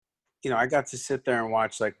I got to sit there and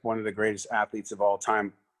watch like one of the greatest athletes of all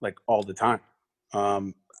time, like all the time.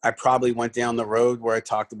 I probably went down the road where I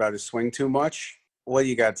talked about his swing too much. What do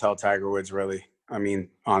you got to tell Tiger Woods, really? I mean,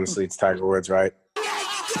 honestly, it's Tiger Woods, right?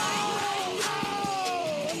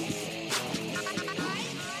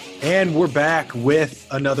 And we're back with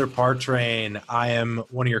another Par Train. I am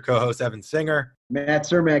one of your co-hosts, Evan Singer. Matt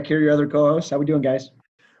Cermak here, your other co-host. How we doing, guys?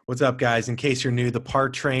 What's up, guys? In case you're new, the Par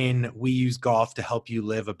Train, we use golf to help you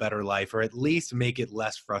live a better life, or at least make it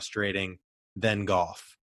less frustrating than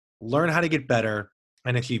golf. Learn how to get better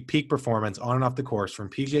and achieve peak performance on and off the course from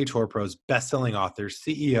PGA Tour pros, best-selling authors,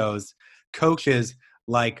 CEOs, coaches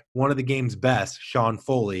like one of the game's best, Sean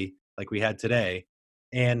Foley, like we had today,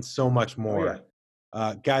 and so much more.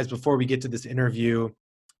 Guys, before we get to this interview,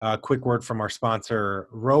 quick word from our sponsor,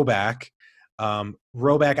 Rhoback.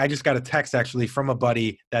 Rhoback, I just got a text actually from a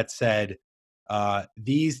buddy that said,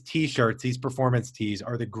 these t-shirts, these performance tees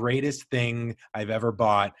are the greatest thing I've ever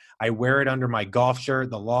bought. I wear it under my golf shirt,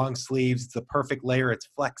 the long sleeves. It's the perfect layer. It's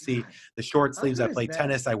flexy. The short sleeves, I play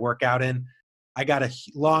tennis, I work out in. I got a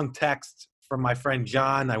long text from my friend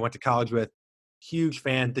John I went to college with. Huge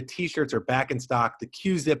fan. The t-shirts are back in stock. The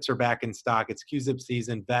Q-zips are back in stock. It's Q-zip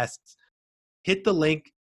season. Vests. Hit the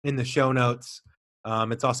link in the show notes.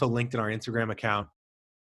 It's also linked in our Instagram account.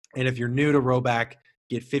 And if you're new to Rhoback,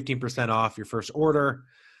 get 15% off your first order.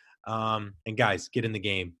 And guys, get in the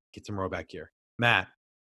game. Get some Rhoback gear. Matt,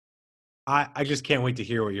 I just can't wait to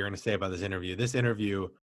hear what you're going to say about this interview. This interview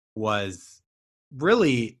was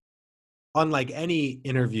really unlike any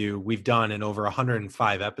interview we've done in over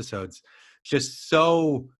 105 episodes. Just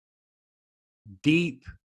so deep.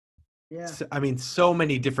 Yeah. I mean, so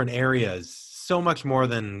many different areas, so much more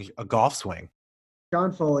than a golf swing.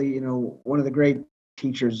 Sean Foley, one of the great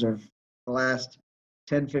teachers of the last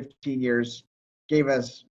 10, 15 years, gave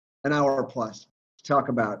us an hour plus to talk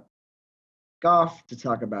about golf, to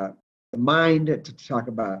talk about the mind, to talk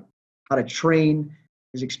about how to train,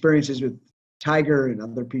 his experiences with Tiger and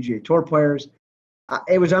other PGA Tour players.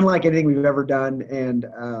 It was unlike anything we've ever done, and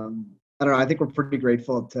I don't know. I think we're pretty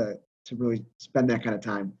grateful to really spend that kind of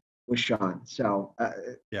time with Sean. So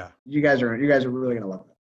yeah, you guys are really gonna love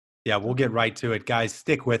it. Yeah, we'll get right to it, guys.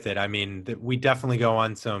 Stick with it. I mean, we definitely go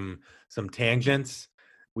on some tangents.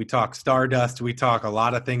 We talk Stardust. We talk a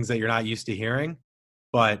lot of things that you're not used to hearing,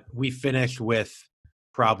 but we finish with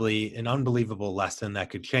probably an unbelievable lesson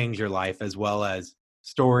that could change your life, as well as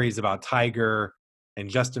stories about Tiger and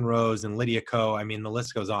Justin Rose and Lydia Ko. I mean, the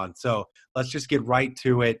list goes on. So let's just get right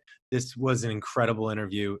to it. This was an incredible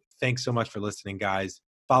interview. Thanks so much for listening, guys.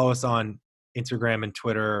 Follow us on Instagram and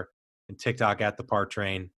Twitter and TikTok at The Par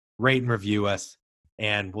Train. Rate and review us,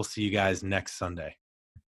 and we'll see you guys next Sunday.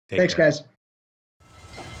 Thanks, guys.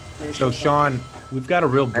 So, Sean, we've got a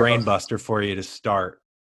real brain buster for you to start.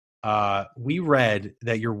 We read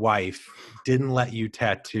that your wife didn't let you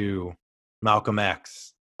tattoo Malcolm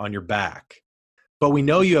X on your back, but we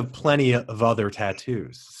know you have plenty of other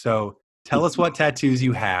tattoos. So tell us what tattoos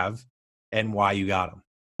you have and why you got them.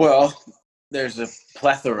 Well, there's a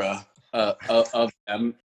plethora of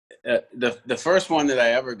them. The first one that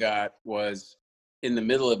I ever got was in the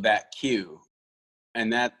middle of that Q,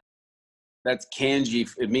 and that's kanji.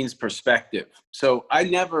 It means perspective. So I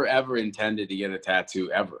never ever intended to get a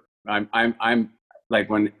tattoo ever. I'm like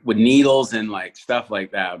with needles and like stuff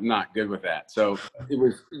like that. I'm not good with that. So it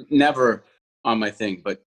was never on my thing.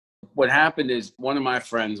 But what happened is one of my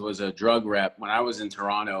friends was a drug rep when I was in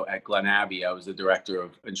Toronto at Glen Abbey. I was the director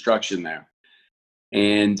of instruction there,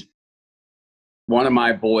 and one of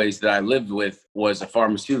my boys that I lived with was a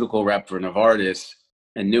pharmaceutical rep for Novartis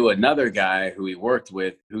and knew another guy who he worked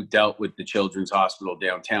with who dealt with the Children's Hospital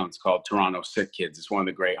downtown. It's called Toronto Sick Kids. It's one of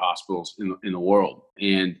the great hospitals in the world.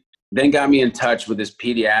 And then got me in touch with this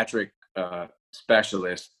pediatric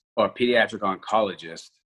specialist or pediatric oncologist,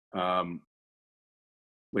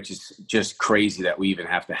 which is just crazy that we even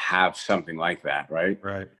have to have something like that, right?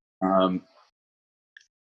 Right.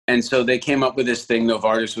 And so they came up with this thing.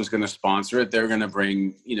 Novartis was going to sponsor it. They're going to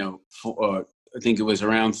bring, I think it was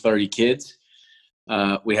around 30 kids.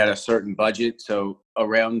 We had a certain budget. So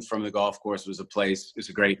around from the golf course was a place. It's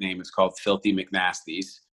a great name. It's called Filthy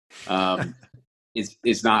McNasty's.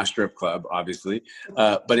 It's not a strip club, obviously.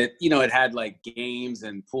 But it had like games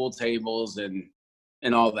and pool tables and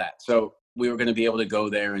all that. So we were going to be able to go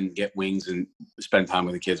there and get wings and spend time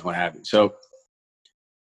with the kids and what have you. So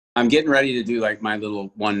I'm getting ready to do like my little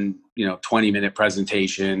 20-minute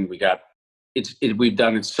presentation. We've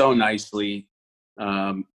done it so nicely.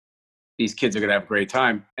 These kids are going to have a great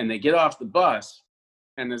time. And they get off the bus.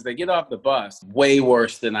 And as they get off the bus, way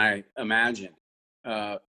worse than I imagined.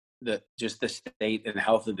 just the state and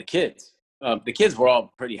health of the kids. The kids were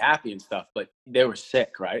all pretty happy and stuff, but they were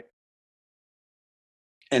sick, right?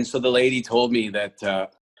 And so the lady told me that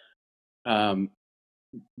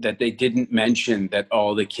that they didn't mention that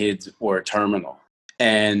all the kids were terminal.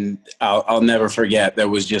 And I'll never forget. There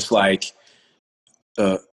was just like,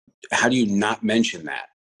 how do you not mention that?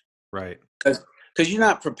 Right. Because you're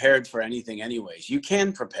not prepared for anything anyways. You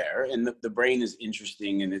can prepare, and the brain is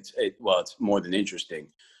interesting, and it's more than interesting.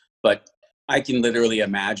 But I can literally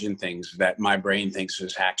imagine things that my brain thinks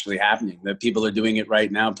is actually happening, that people are doing it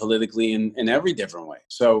right now politically in every different way.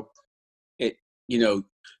 So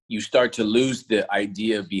you start to lose the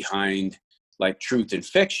idea behind like truth and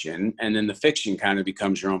fiction, and then the fiction kind of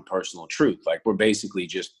becomes your own personal truth. Like we're basically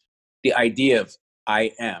just, the idea of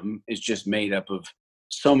I am is just made up of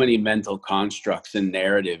so many mental constructs and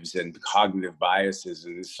narratives and cognitive biases,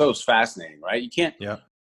 and it's so fascinating, right? You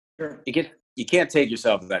can't take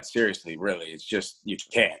yourself that seriously, really. It's just, you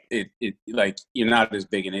can't. It like, you're not as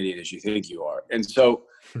big an idiot as you think you are. And so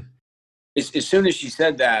as soon as she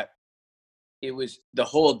said that, it was the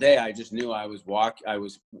whole day, I just knew I was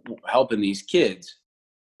helping these kids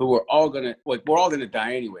who were all gonna, like, we're all gonna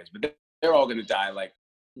die anyways, but they're all gonna die like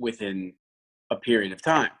within a period of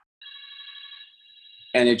time.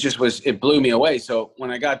 And it blew me away. So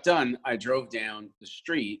when I got done, I drove down the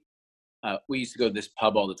street. We used to go to this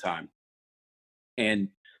pub all the time. And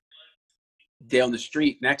down the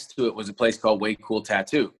street next to it was a place called Way Cool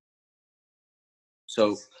Tattoo.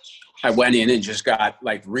 So I went in and just got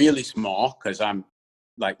like really small, because I'm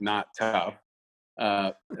like not tough,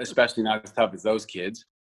 especially not as tough as those kids,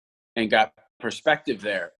 and got perspective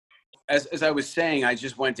there. As I was saying, I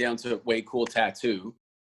just went down to Way Cool Tattoo,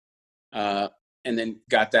 and then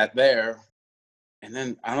got that there. And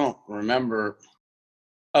then I don't remember.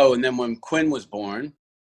 Oh, and then when Quinn was born,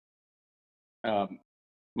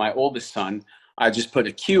 my oldest son, I just put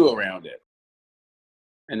a Q around it.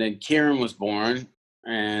 And then Kieran was born,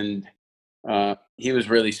 and he was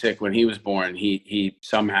really sick when he was born. He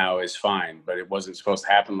somehow is fine, but it wasn't supposed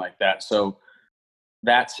to happen like that. So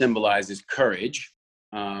that symbolizes courage,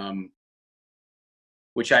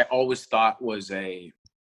 which I always thought was a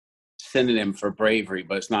synonym for bravery,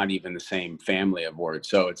 but it's not even the same family of words.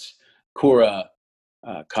 So it's Kura,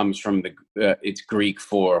 comes from it's Greek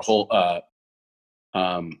for whole.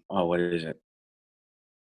 What is it?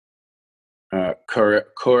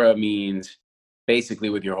 Kura means basically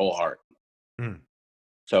with your whole heart. Mm.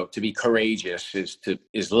 So to be courageous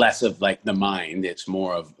is less of like the mind. It's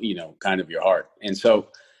more of, kind of your heart. And so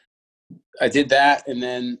I did that. And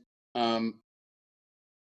then I'm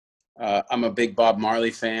a big Bob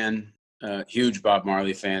Marley fan, huge Bob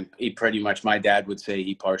Marley fan. My dad would say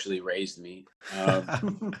he partially raised me.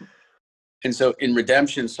 And so in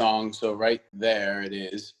Redemption Song, so right there it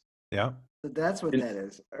is. Yeah. So that's what that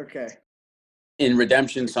is. Okay. In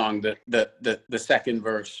Redemption Song, the second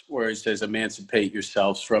verse where it says, "Emancipate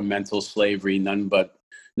yourselves from mental slavery. None but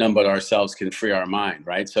ourselves can free our mind."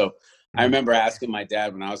 Right. So I remember asking my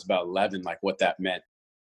dad when I was about 11, like what that meant,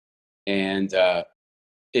 and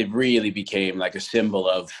it really became like a symbol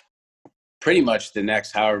of pretty much the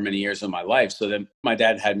next however many years of my life. So then my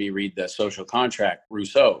dad had me read The Social Contract,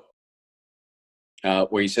 Rousseau,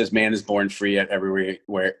 where he says, "Man is born free, yet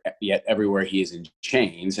everywhere he is in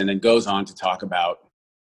chains," and then goes on to talk about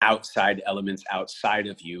outside elements outside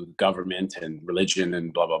of you, government and religion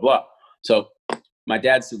and blah blah blah. So my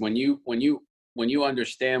dad said, when you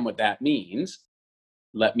understand what that means,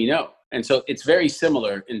 let me know. And so it's very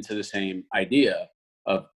similar into the same idea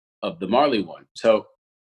of the Marley one. So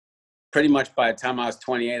pretty much by the time I was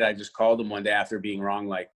 28, I just called him one day after being wrong,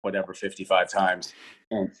 like 55 times.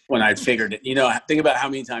 And when I'd figured it, think about how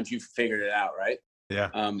many times you've figured it out, right? Yeah.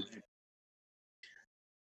 And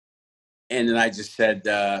then I just said,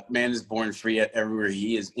 "Man is born free, yet everywhere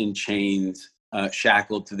he is in chains,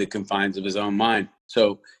 shackled to the confines of his own mind."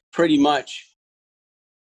 So pretty much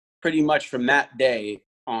from that day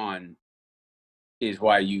on is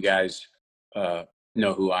why you guys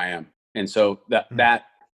know who I am. And so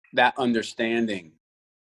that understanding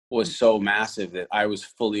was so massive that I was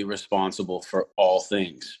fully responsible for all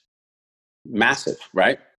things. Massive,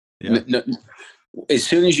 right? Yeah. As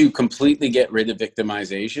soon as you completely get rid of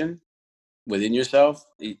victimization within yourself,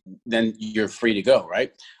 then you're free to go,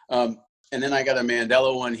 right? And then I got a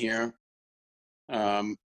Mandela one here.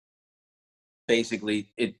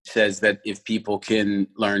 Basically, it says that if people can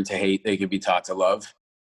learn to hate, they can be taught to love.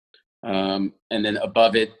 And then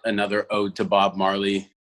above it, another ode to Bob Marley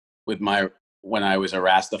with when I was a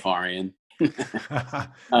Rastafarian.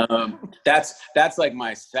 That's like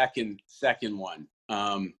my second one.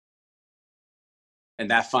 And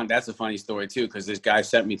that's a funny story too, because this guy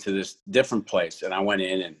sent me to this different place, and I went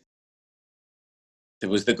in, and it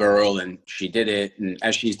was the girl, and she did it. And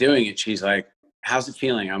as she's doing it, she's like, "How's it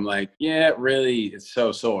feeling?" I'm like, "Yeah, really, it's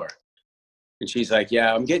so sore." And she's like,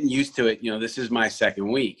 "Yeah, I'm getting used to it. This is my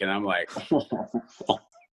second week." And I'm like,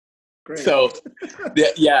 Great. so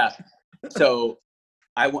yeah. So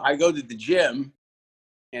I go to the gym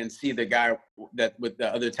and see the guy that with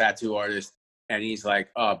the other tattoo artist, and he's like,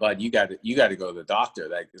 "Oh, bud, you got to go to the doctor.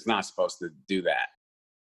 Like, it's not supposed to do that."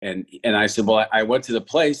 And I said, "Well, I went to the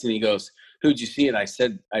place," and he goes, "Who'd you see?" And I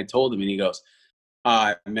told him, and he goes,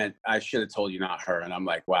 I should have told you, not her." And I'm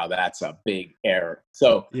like, wow, that's a big error.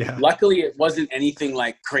 So Yeah. luckily it wasn't anything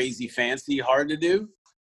like crazy fancy hard to do.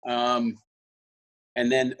 And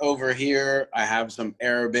then over here, I have some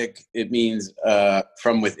Arabic. It means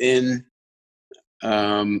from within.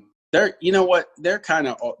 They're, you know what? They're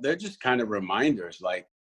just kind of reminders. Like,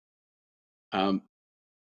 I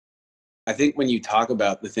think when you talk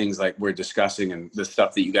about the things like we're discussing and the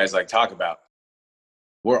stuff that you guys like talk about,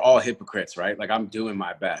 we're all hypocrites, right? Like, I'm doing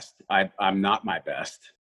my best. I'm not my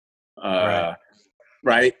best. Right.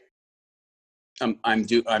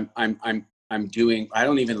 I'm doing, I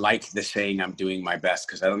don't even like the saying I'm doing my best,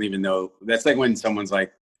 because I don't even know. That's like when someone's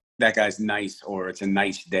like, that guy's nice, or it's a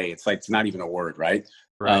nice day. It's like, it's not even a word, right?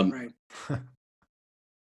 Right.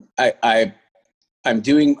 I'm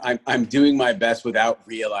doing my best without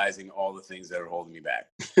realizing all the things that are holding me back.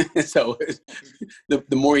 So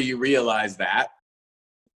the more you realize that,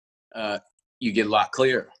 you get a lot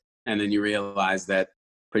clearer. And then you realize that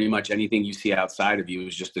pretty much anything you see outside of you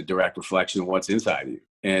is just a direct reflection of what's inside of you.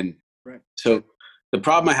 And so the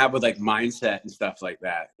problem I have with like mindset and stuff like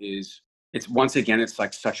that is, it's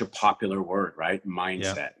like such a popular word, right?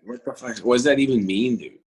 Mindset. Yeah. What the fuck? What does that even mean,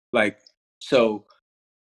 dude? Like, so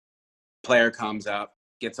player comes up,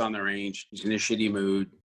 gets on the range, he's in a shitty mood,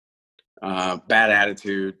 bad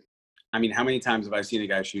attitude. I mean, how many times have I seen a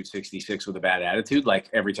guy shoot 66 with a bad attitude? Like,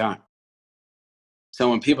 every time. So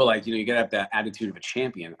when people like, you gotta have that attitude of a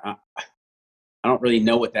champion, I don't really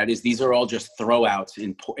know what that is. These are all just throwouts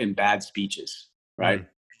in bad speeches, right? Mm.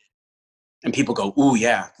 And people go, "Ooh,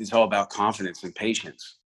 yeah, it's all about confidence and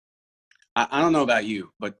patience." I don't know about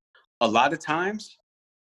you, but a lot of times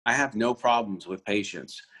I have no problems with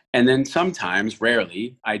patience. And then sometimes,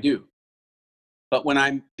 rarely, I do. But when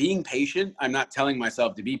I'm being patient, I'm not telling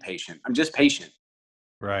myself to be patient. I'm just patient.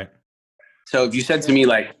 Right. So if you said to me,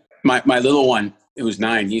 like, my little one, it was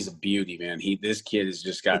 9, he's a beauty, man. This kid has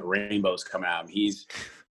just got rainbows coming out.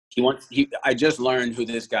 I just learned who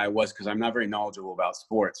this guy was, because I'm not very knowledgeable about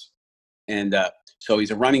sports. And so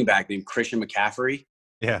he's a running back named Christian McCaffrey.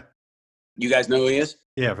 Yeah. You guys know who he is?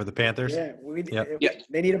 Yeah, for the Panthers. Yeah,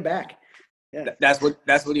 they need him back. Yeah. That's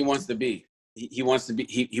what he wants to be. He wants to be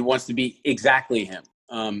he wants to be exactly him.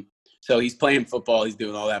 So he's playing football, he's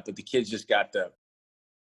doing all that, but the kid's just got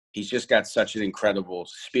he's just got such an incredible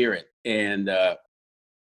spirit. And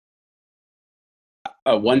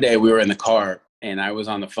one day we were in the car, and I was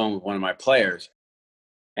on the phone with one of my players,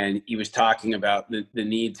 and he was talking about the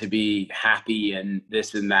need to be happy and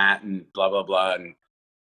this and that and blah, blah, blah. And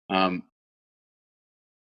I'm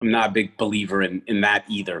not a big believer in that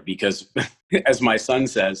either, because as my son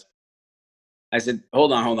says, I said,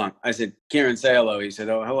 hold on. I said, "Kieran, say hello." He said,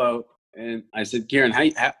 "Oh, hello." And I said, "Kieran, how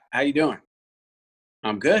you doing?"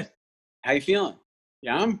 "I'm good." "How you feeling?"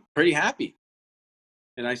 "Yeah, I'm pretty happy."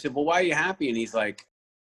 And I said, "Well, why are you happy?" And he's like,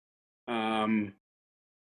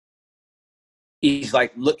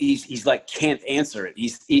 look, he's like, can't answer it.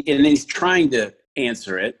 And then he's trying to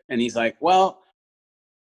answer it. And he's like, "Well,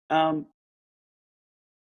 no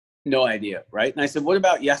idea." Right. And I said, "What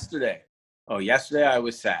about yesterday?" "Oh, yesterday I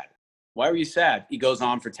was sad." "Why were you sad?" He goes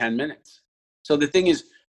on for 10 minutes. So the thing is,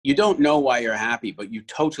 you don't know why you're happy, but you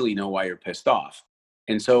totally know why you're pissed off.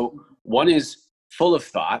 And so one is full of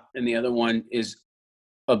thought, and the other one is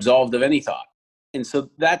absolved of any thought. And so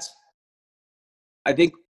I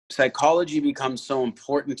think psychology becomes so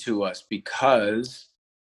important to us, because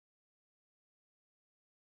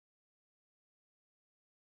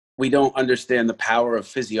we don't understand the power of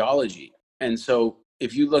physiology. And so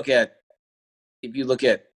if you look at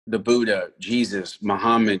the Buddha, Jesus,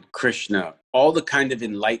 Muhammad, Krishna, all the kind of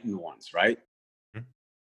enlightened ones, right?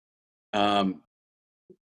 Mm-hmm.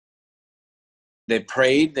 They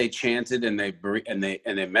prayed, they chanted, and they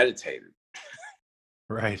meditated.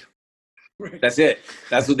 Right. That's it.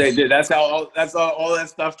 That's what they did. That's how all that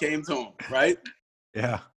stuff came to them, right?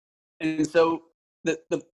 Yeah. And so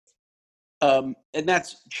and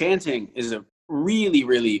that's, chanting is a really,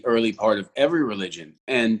 really early part of every religion.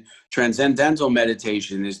 And transcendental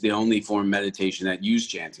meditation is the only form of meditation that use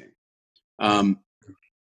chanting.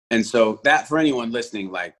 And so that, for anyone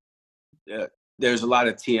listening, like, there's a lot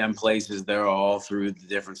of TM places. They're all through the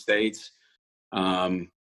different states.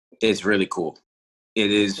 It's really cool.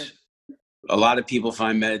 It is. A lot of people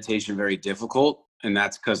find meditation very difficult, and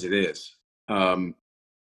that's because it is.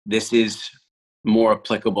 This is more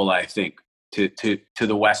applicable, I think, to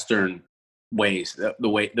the Western ways, the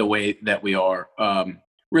way that we are.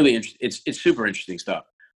 Really interesting. It's super interesting stuff.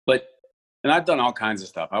 And I've done all kinds of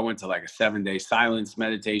stuff. I went to like a 7-day silence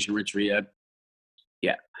meditation retreat.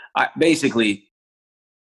 Basically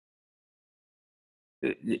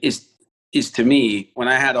is to me, when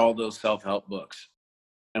I had all those self-help books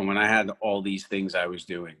and when I had all these things I was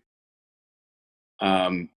doing,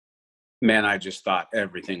 man, I just thought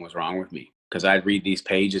everything was wrong with me, because I'd read these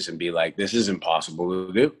pages and be like, this is impossible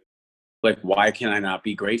to do. Like, why can I not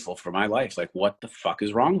be grateful for my life? Like, what the fuck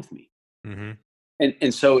is wrong with me? Mm-hmm.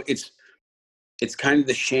 And so it's kind of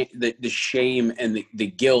the shame and the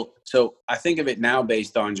guilt. So I think of it now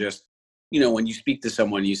based on just, when you speak to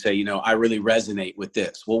someone, you say, I really resonate with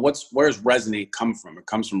this. Well, where's resonate come from? It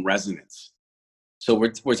comes from resonance. So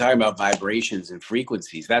we're talking about vibrations and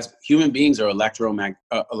frequencies. That's, human beings are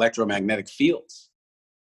electromagnetic fields.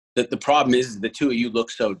 The problem is the two of you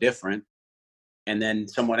look so different, and then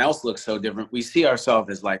someone else looks so different. We see ourselves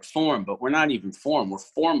as like form, but we're not even form. We're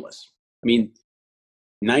formless. I mean,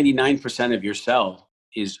 99% of your cell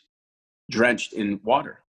is drenched in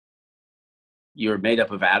water. You're made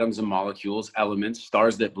up of atoms and molecules, elements,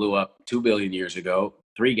 stars that blew up 2 billion years ago,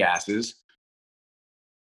 3 gases.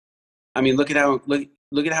 I mean, look at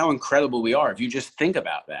how incredible we are if you just think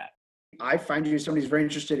about that. I find you somebody who's very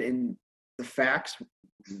interested in the facts,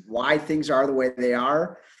 why things are the way they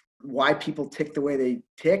are, why people tick the way they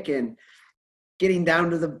tick, and getting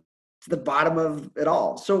down to the bottom of it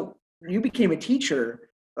all. So you became a teacher.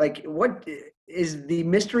 Like, what is the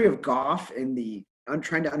mystery of golf and I'm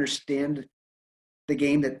trying to understand the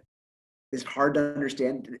game that is hard to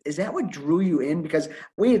understand? Is that what drew you in? Because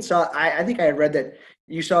I think I had read that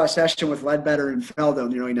you saw a session with Ledbetter and Feldo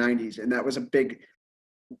in the early 90s, and that was a big,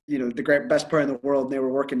 the best player in the world, and they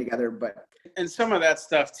were working together. And some of that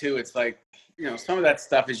stuff too, it's like, some of that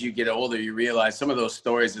stuff, as you get older, you realize some of those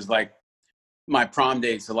stories is like, my prom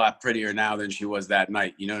date's a lot prettier now than she was that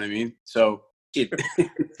night. You know what I mean? So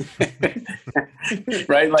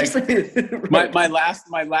right? Like my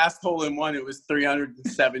last hole in one, it was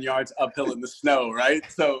 307 yards uphill in the snow, right?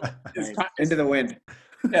 So into the wind.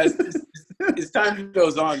 As time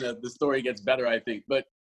goes on, the story gets better, I think. But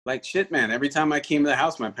like, shit, man, every time I came to the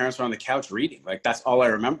house, my parents were on the couch reading. Like, that's all I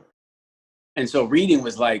remember. And so reading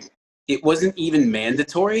was like, it wasn't even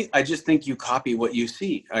mandatory. I just think you copy what you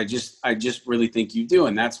see. I just really think you do.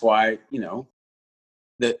 And that's why,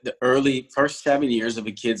 the early first 7 years of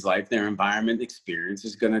a kid's life, their environment experience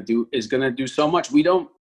is gonna do so much. We don't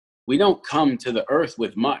come to the earth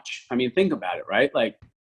with much. I mean, think about it, right? Like,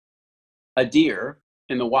 a deer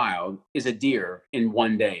in the wild is a deer in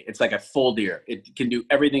one day. It's like a full deer. It can do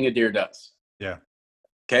everything a deer does. Yeah.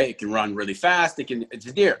 Okay. It can run really fast. It's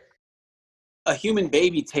a deer. A human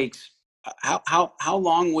baby takes, how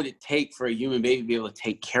long would it take for a human baby to be able to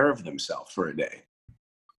take care of themselves for a day?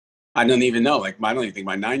 I don't even know. Like, I don't even think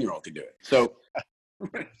my 9-year-old could do it. So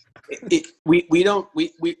we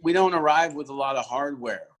don't arrive with a lot of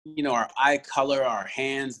hardware, our eye color, our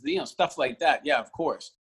hands, stuff like that. Yeah, of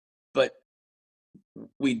course. But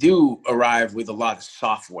we do arrive with a lot of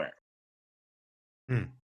software.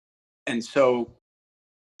 And so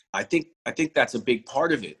I think that's a big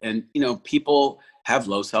part of it. And, people have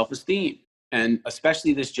low self-esteem, and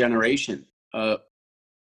especially this generation,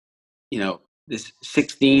 this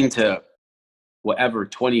 16 to whatever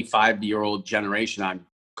 25-year-old generation I'm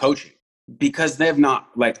coaching, because they've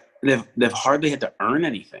hardly had to earn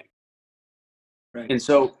anything. Right. And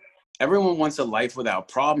so everyone wants a life without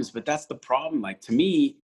problems, but that's the problem. Like, to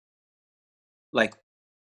me, like,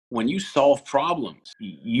 when you solve problems,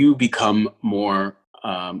 you become more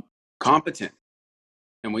competent.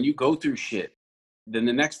 And when you go through shit, then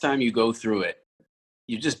the next time you go through it,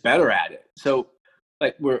 you're just better at it. So,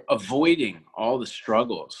 like, we're avoiding all the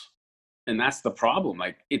struggles. And that's the problem.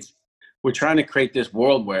 Like, we're trying to create this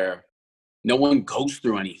world where no one goes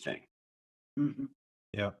through anything. Mm-hmm.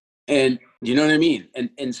 Yeah. And you know what I mean?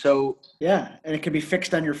 And so. Yeah. And it can be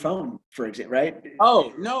fixed on your phone, for example, right?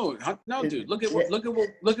 Oh, no, dude, look at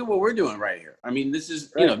what we're doing right here. I mean, this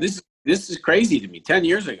is, right. This is crazy to me. 10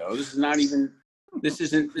 years ago, this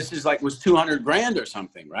is like, was 200 grand or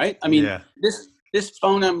something, right? I mean, yeah. This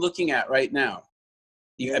phone I'm looking at right now.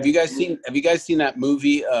 Have you guys seen that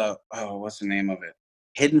movie? What's the name of it?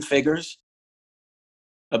 Hidden Figures,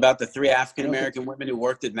 about the 3 African American women who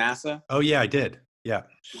worked at NASA. Oh yeah, I did. Yeah.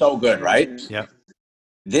 So good, right? Yeah.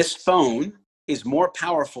 This phone is more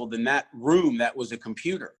powerful than that room that was a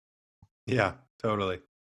computer. Yeah, totally.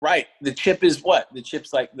 Right. The chip is what? The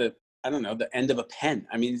chip's like the end of a pen.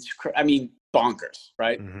 I mean, bonkers,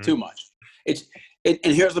 right? Mm-hmm. Too much. And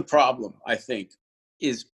here's the problem, I think,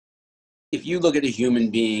 is if you look at a human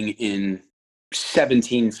being in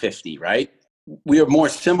 1750, right? We are more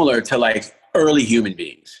similar to like early human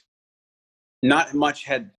beings. Not much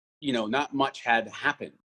had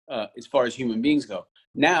happened as far as human beings go.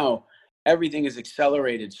 Now everything is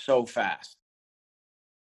accelerated so fast,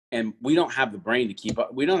 and we don't have the brain to keep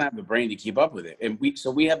up. We don't have the brain to keep up with it, and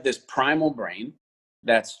we have this primal brain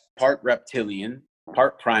that's part reptilian,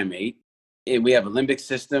 part primate. And we have a limbic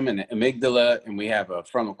system and an amygdala, and we have a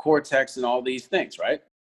frontal cortex, and all these things, right?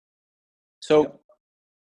 So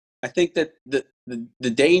I think that the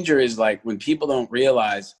danger is like when people don't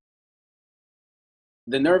realize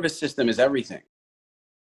the nervous system is everything.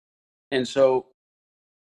 And so,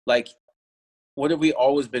 like, what have we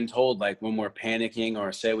always been told? Like when we're panicking,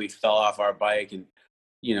 or say we fell off our bike and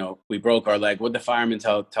we broke our leg, what the firemen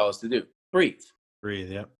tell us to do? Breathe.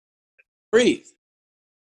 Yeah. Breathe.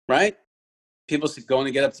 Right? People going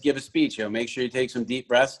to get up to give a speech. Make sure you take some deep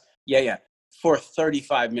breaths. Yeah. For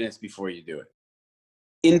 35 minutes before you do it.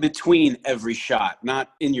 In between every shot,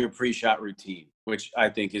 not in your pre-shot routine, which I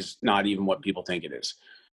think is not even what people think it is.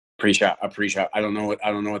 A pre-shot. I don't know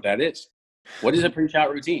what that is. What is a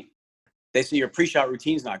pre-shot routine? They say your pre-shot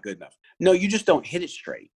routine's not good enough. No, you just don't hit it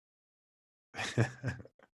straight.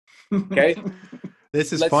 Okay.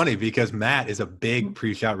 This is funny because Matt is a big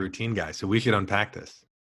pre-shot routine guy, so we should unpack this.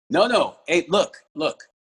 No. Hey, look.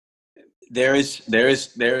 There is such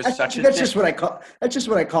a thing. That's just what I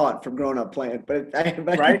call it from growing up playing. But I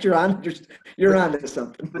think you're on to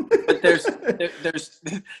something. But there's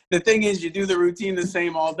the thing is, you do the routine the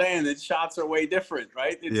same all day, and the shots are way different,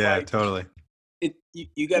 right? It's totally.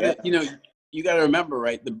 You gotta you gotta remember,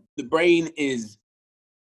 right? The brain is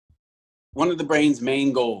one of the brain's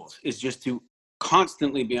main goals is just to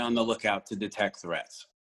constantly be on the lookout to detect threats.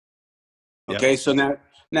 Okay, so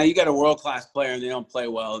now you got a world-class player and they don't play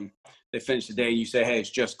well and they finish the day and you say, hey, it's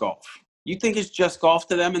just golf. You think it's just golf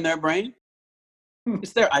to them in their brain?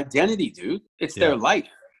 It's their identity, dude. It's their life.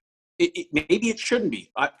 Maybe it shouldn't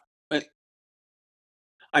be.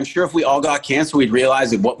 I'm sure if we all got cancer, we'd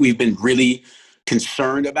realize that what we've been really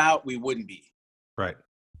concerned about, we wouldn't be. Right.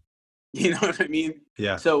 You know what I mean?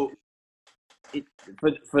 Yeah. So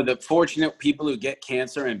for the fortunate people who get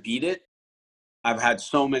cancer and beat it, I've had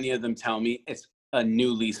so many of them tell me it's a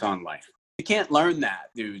new lease on life. You can't learn that,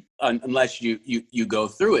 dude, unless you go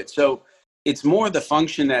through it. So it's more the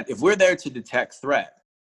function that if we're there to detect threat,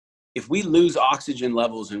 if we lose oxygen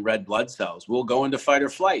levels in red blood cells, we'll go into fight or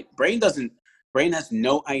flight. Brain has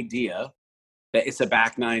no idea that it's a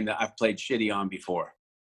back nine that I've played shitty on before.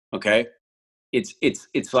 Okay. It's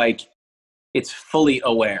like, it's fully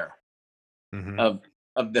aware of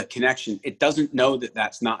the connection. It doesn't know that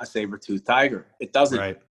that's not a saber-toothed tiger. It doesn't.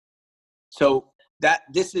 Right. So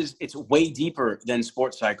it's way deeper than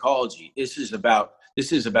sports psychology. This is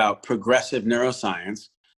about progressive neuroscience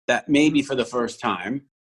that maybe for the first time,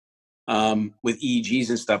 with EEGs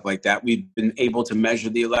and stuff like that, we've been able to measure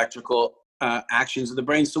the electrical actions of the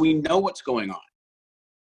brain, so we know what's going on.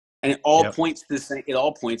 And it all points to the same. It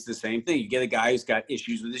all points to the same thing. You get a guy who's got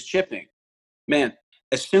issues with his chipping. Man,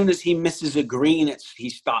 as soon as he misses a green,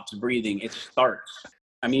 he stops breathing. It starts.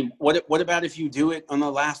 I mean, what about if you do it on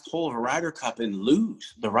the last hole of a Ryder Cup and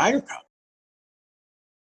lose the Ryder Cup?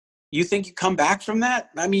 You think you come back from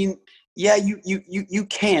that? I mean, yeah, you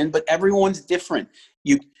can, but everyone's different.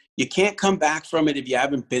 You can't come back from it if you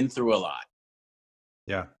haven't been through a lot.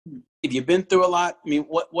 Yeah. If you've been through a lot, I mean,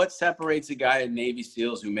 what separates a guy in Navy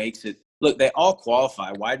SEALs who makes it? Look, they all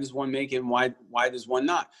qualify. Why does one make it and why does one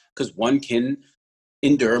not? Because one can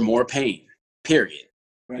endure more pain, period.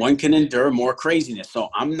 Right. One can endure more craziness. So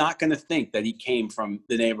I'm not going to think that he came from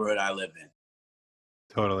the neighborhood I lived in.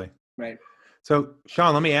 Totally. Right. So,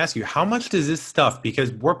 Sean, let me ask you, how much does this stuff,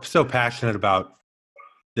 because we're so passionate about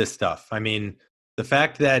this stuff. I mean, the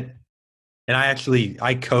fact that, and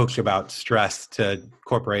I coach about stress to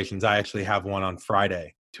corporations. I actually have one on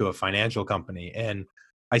Friday to a financial company, and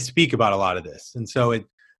I speak about a lot of this. And so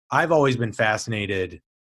I've always been fascinated.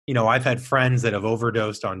 I've had friends that have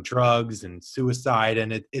overdosed on drugs and suicide,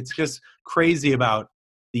 and it's just crazy about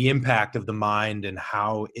the impact of the mind and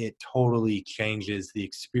how it totally changes the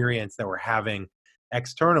experience that we're having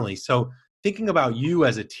externally. So thinking about you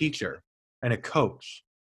as a teacher and a coach,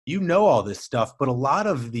 all this stuff, but a lot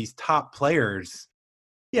of these top players,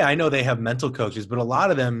 I know they have mental coaches, but a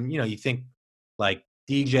lot of them, you think like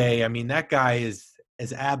DJ, I mean, that guy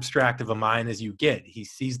as abstract of a mind as you get. He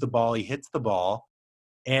sees the ball, he hits the ball.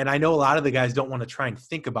 And I know a lot of the guys don't want to try and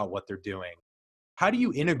think about what they're doing. How do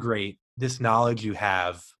you integrate this knowledge you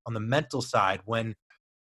have on the mental side when,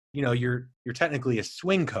 you're technically a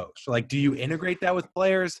swing coach? Like, do you integrate that with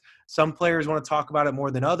players? Some players want to talk about it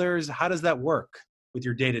more than others. How does that work with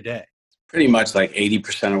your day-to-day? Pretty much like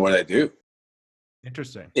 80% of what I do.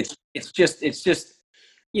 Interesting. It's just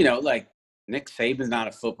like Nick Saban's not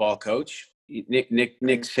a football coach. Nick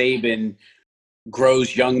Saban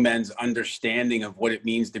grows young men's understanding of what it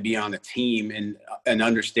means to be on a team and an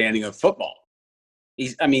understanding of football.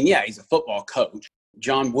 He's a football coach.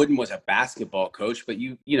 John Wooden was a basketball coach, but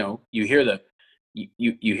you hear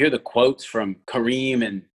the quotes from Kareem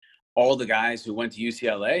and all the guys who went to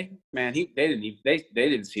UCLA. Man, they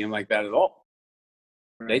didn't see him like that at all.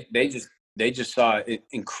 Right. They just saw an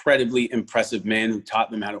incredibly impressive man who taught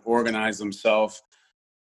them how to organize themselves.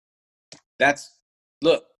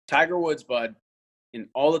 Look, Tiger Woods, bud, in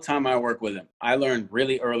all the time I worked with him, I learned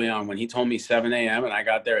really early on when he told me 7 a.m. and I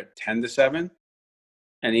got there at 10 to 7,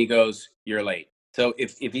 and he goes, "You're late." So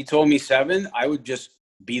if he told me 7, I would just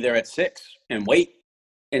be there at 6 and wait.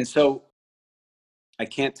 And so I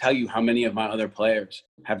can't tell you how many of my other players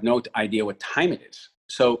have no idea what time it is.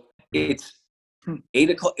 So it's 8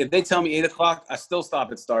 o'clock. If they tell me 8 o'clock, I still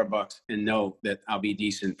stop at Starbucks and know that I'll be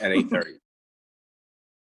decent at 8:30.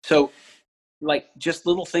 So, like, just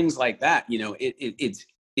little things like that,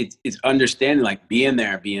 it's understanding, like being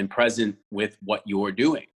there, being present with what you're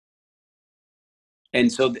doing. And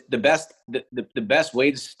so the best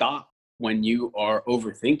way to stop when you are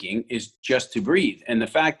overthinking is just to breathe. And the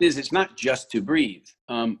fact is, it's not just to breathe.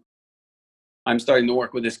 I'm starting to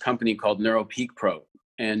work with this company called NeuroPeak Pro.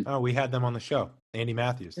 And we had them on the show, Andy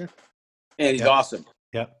Matthews. Yeah. And he's awesome.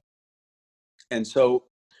 Yep. And so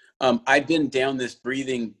I've been down this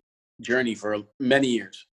breathing journey for many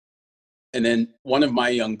years. And then one of my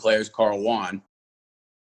young players, Carl Wan,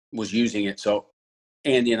 was using it. So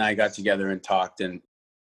Andy and I got together and talked, and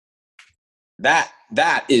that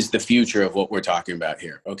is the future of what we're talking about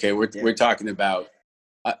here. Okay, we're talking about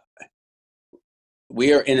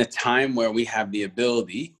we are in a time where we have the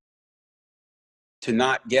ability to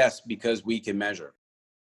not guess because we can measure.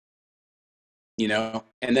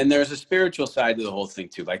 And then there's a spiritual side to the whole thing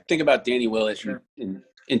too. Like, think about Danny Willett in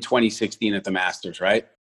 2016 at the Masters, right?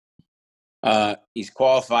 He's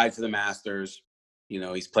qualified for the Masters.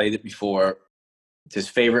 He's played it before. It's his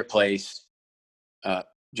favorite place.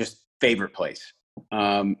 Just favorite place.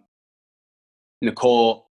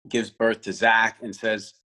 Nicole gives birth to Zach and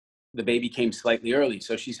says the baby came slightly early.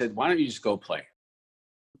 So she said, "Why don't you just go play?"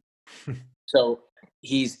 So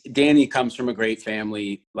Danny comes from a great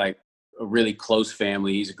family, like a really close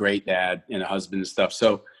family. He's a great dad and a husband and stuff.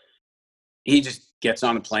 So he just gets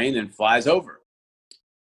on a plane and flies over.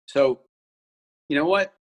 So you know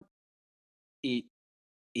what?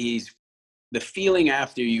 He's the feeling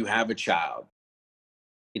after you have a child.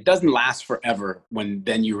 It doesn't last forever when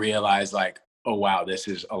then you realize, like, oh, wow, this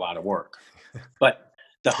is a lot of work. But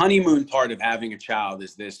the honeymoon part of having a child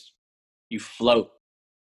is this, you float.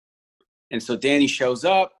 And so Danny shows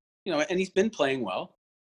up, and he's been playing well.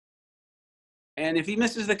 And if he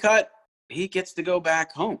misses the cut, he gets to go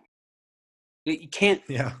back home. You can't.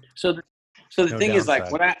 Yeah. So the thing downside. Is,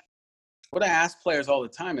 like, what I ask players all the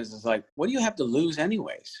time is like, what do you have to lose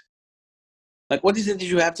anyways? Like, what is it that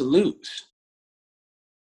you have to lose?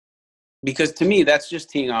 Because to me, that's just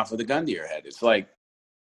teeing off with a gun to your head. It's like,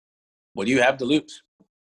 what do you have to lose?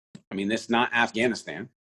 I mean, it's not Afghanistan.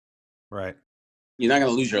 Right. You're not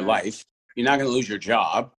going to lose your life. You're not going to lose your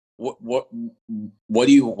job. What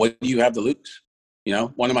do you have to lose?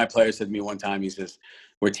 One of my players said to me one time, he says,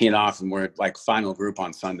 we're teeing off and we're like final group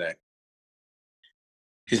on Sunday.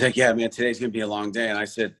 He's like, yeah, man, today's going to be a long day. And I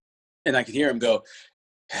said, and I could hear him go,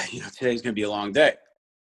 today's going to be a long day.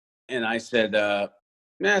 And I said,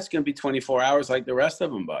 it's going to be 24 hours like the rest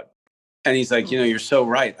of them, bud. And he's like, you're so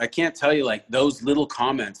right. I can't tell you, like, those little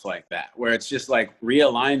comments like that, where it's just like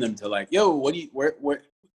realign them to like, yo, where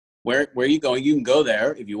are you going? You can go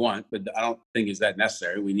there if you want, but I don't think it's that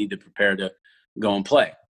necessary. We need to prepare to go and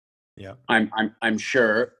play. Yeah. I'm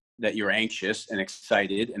sure that you're anxious and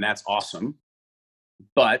excited, and that's awesome.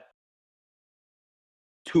 But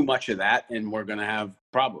too much of that, and we're going to have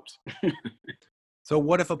problems. So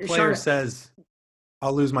what if a player says,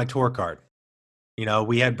 I'll lose my tour card?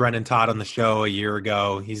 We had Brendan Todd on the show a year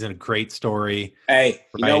ago. He's in a great story. Hey,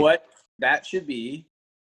 you know what? That should be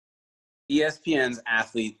ESPN's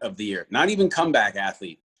Athlete of the Year. Not even comeback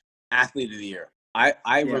athlete of the year. I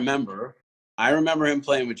remember him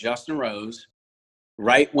playing with Justin Rose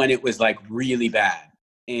right when it was like really bad.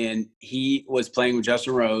 and he was playing with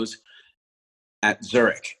Justin Rose at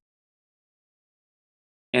Zurich.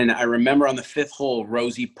 And I remember on the 5th hole,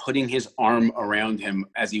 Rosie putting his arm around him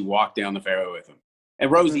as he walked down the fairway with him. And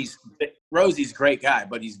Rosie's a great guy,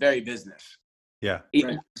 but he's very business. Yeah.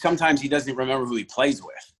 Sometimes he doesn't remember who he plays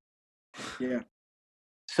with. Yeah.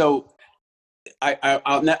 So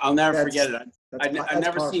I'll never forget it.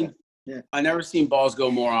 I never seen balls go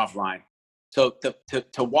more offline. So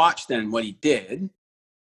to watch then what he did,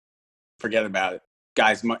 forget about it,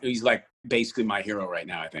 guys. He's like basically my hero right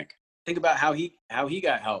now. I think about how he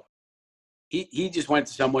got help. He just went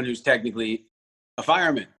to someone who's technically a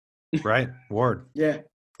fireman. Right, Ward. Yeah.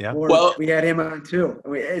 Ward, well, we had him on too. I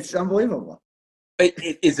mean, it's unbelievable.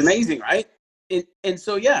 It's amazing, right? And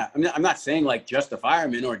so yeah, I'm not saying like just a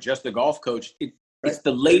fireman or just a golf coach. It's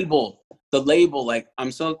the label. The label. Like,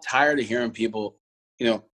 I'm so tired of hearing people,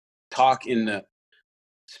 talk in the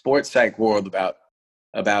sports psych world about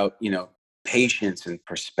patience and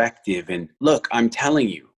perspective. And look, I'm telling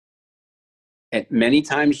you, at many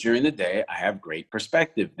times during the day, I have great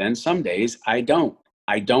perspective. Then some days I don't.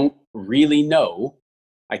 I don't really know.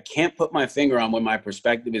 I can't put my finger on when my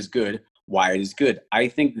perspective is good, why it is good. I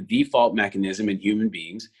think the default mechanism in human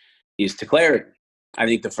beings is to clarity. I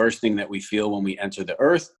think the first thing that we feel when we enter the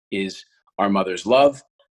earth is our mother's love.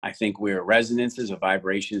 I think we're resonances of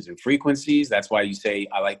vibrations and frequencies. That's why you say,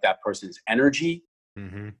 I like that person's energy.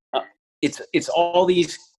 Mm-hmm. It's all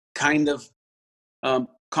these kind of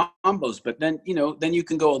combos, but then you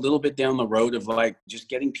can go a little bit down the road of like just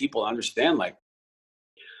getting people to understand, like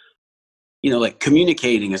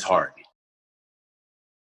communicating is hard,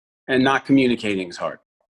 and not communicating is hard,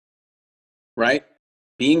 right?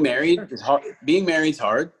 Being married is hard. Being married is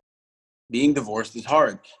hard. Being divorced is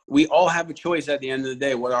hard. We all have a choice at the end of the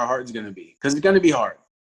day what our heart's going to be, because it's going to be hard,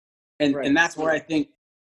 and that's where I think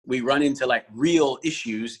we run into like real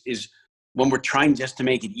issues, is when we're trying just to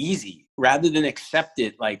make it easy rather than accept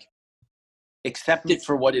it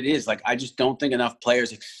for what it is. Like, I just don't think enough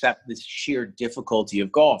players accept the sheer difficulty of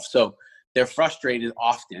golf. So they're frustrated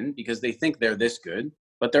often because they think they're this good,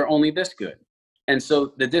 but they're only this good. And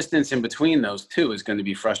so the distance in between those two is going to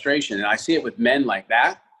be frustration. And I see it with men like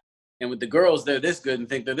that. And with the girls, they're this good and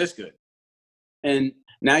think they're this good. And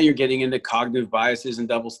now you're getting into cognitive biases and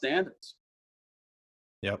double standards.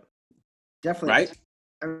 Yep. Definitely. Right?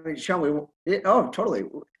 I mean, Sean, totally.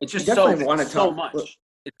 It's just so much.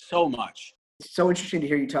 It's so much. It's so interesting to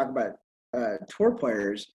hear you talk about tour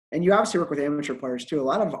players, and you obviously work with amateur players too. A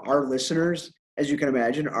lot of our listeners, as you can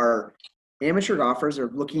imagine, are amateur golfers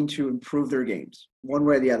are looking to improve their games one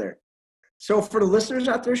way or the other. So for the listeners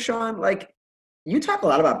out there, Sean, like, you talk a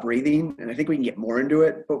lot about breathing, and I think we can get more into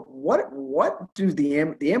it. But what do the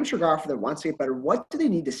amateur golfer that wants to get better, what do they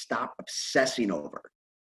need to stop obsessing over?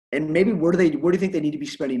 And maybe where do you think they need to be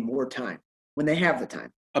spending more time when they have the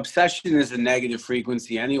time? Obsession is a negative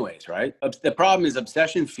frequency anyways, right? The problem is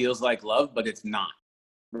obsession feels like love, but it's not.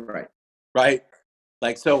 Right. Right?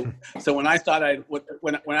 Like, so when I thought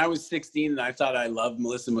when I was 16 and I thought I loved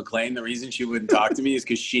Melissa McLean, the reason she wouldn't talk to me is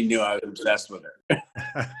because she knew I was obsessed with her.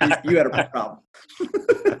 You had a problem.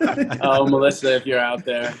 Oh, Melissa, if you're out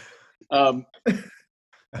there.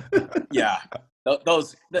 Yeah.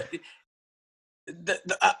 The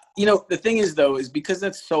thing is, though, is because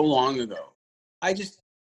that's so long ago, I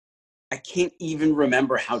can't even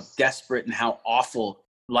remember how desperate and how awful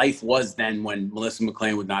life was then when Melissa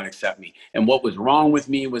McLean would not accept me. And what was wrong with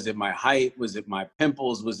me? Was it my height? Was it my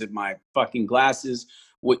pimples? Was it my fucking glasses?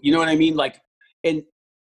 You know what I mean? Like, and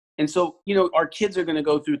so, our kids are going to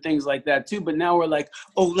go through things like that too. But now we're like,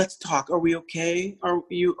 oh, let's talk. Are we okay? Are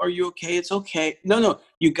you okay? It's okay. No,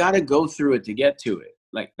 you got to go through it to get to it.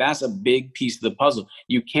 Like, that's a big piece of the puzzle.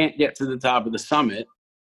 You can't get to the top of the summit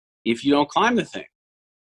if you don't climb the thing.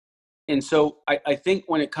 And so I think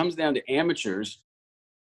when it comes down to amateurs,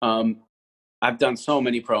 I've done so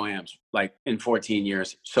many pro-ams, like in 14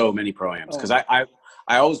 years, so many pro-ams. Because I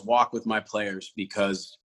always walk with my players,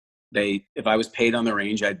 because if I was paid on the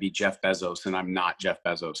range, I'd be Jeff Bezos, and I'm not Jeff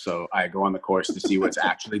Bezos. So I go on the course to see what's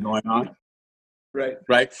actually going on. Right.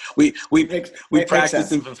 We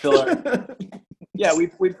practice and fulfill our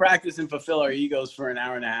we practice and fulfill our egos for an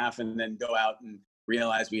hour and a half, and then go out and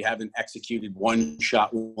realize we haven't executed one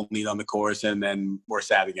shot we'll need on the course, and then we're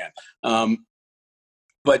sad again.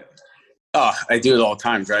 But I do it all the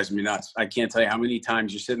time. It drives me nuts. I can't tell you how many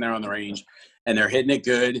times you're sitting there on the range and they're hitting it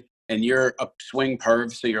good, and you're a swing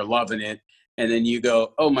perv, so you're loving it. And then you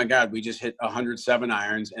go, oh my God, we just hit 107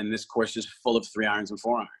 irons, and this course is full of 3 irons and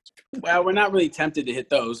 4 irons. Well, we're not really tempted to hit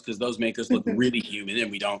those, because those make us look really human,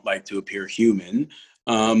 and we don't like to appear human.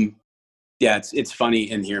 Yeah, it's funny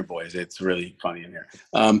in here, boys. It's really funny in here.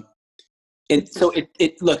 And so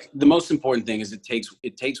look, the most important thing is it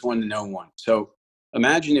takes one to know one. So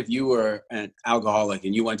imagine if you were an alcoholic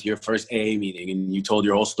and you went to your first AA meeting and you told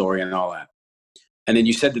your whole story and all that. And then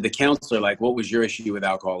you said to the counselor, like, what was your issue with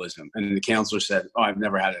alcoholism? And the counselor said, oh, I've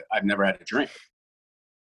never had a drink.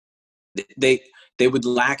 They would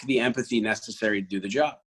lack the empathy necessary to do the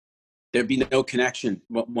job. There'd be no connection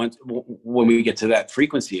when we get to that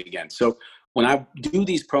frequency again. So when I do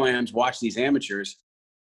these pro-ams, watch these amateurs,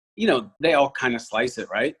 they all kind of slice it,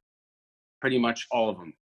 right? Pretty much all of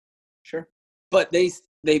them. Sure. But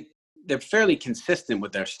they're fairly consistent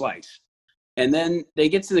with their slice. And then they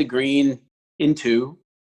get to the green in 2,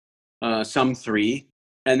 some 3,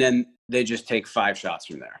 and then they just take 5 shots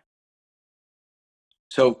from there.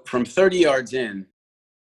 So from 30 yards in,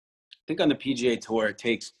 I think on the PGA Tour, it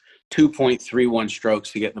takes 2.31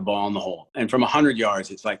 strokes to get the ball in the hole. And from 100 yards,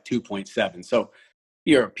 it's like 2.7. So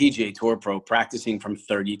you're a PGA Tour pro, practicing from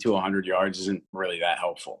 30 to 100 yards isn't really that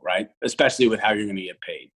helpful, right? Especially with how you're going to get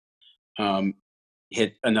paid.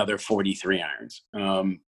 Hit another 43 irons.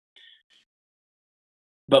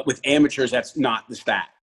 But with amateurs, that's not the stat.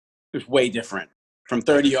 It's way different. From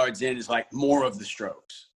 30 yards in is like more of the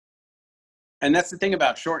strokes. And that's the thing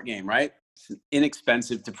about short game, right? It's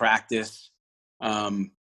inexpensive to practice.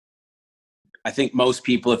 I think most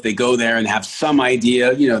people, if they go there and have some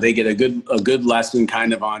idea, they get a good lesson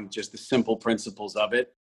kind of on just the simple principles of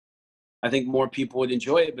it. I think more people would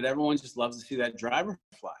enjoy it, but everyone just loves to see that driver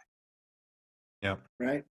fly. Yeah.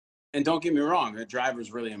 Right. And don't get me wrong, the driver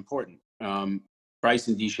is really important.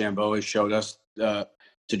 Bryson DeChambeau has showed us to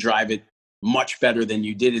drive it much better than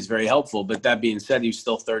you did is very helpful. But that being said, he's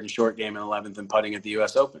still 3rd in short game and 11th in putting at the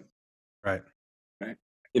U.S. Open. Right.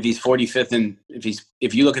 If he's 45th and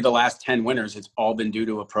if you look at the last 10 winners, it's all been due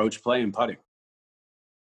to approach play and putting.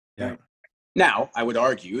 Yeah. Right. Now, I would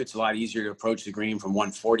argue it's a lot easier to approach the green from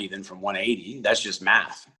 140 than from 180. That's just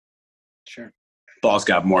math. Sure. Ball's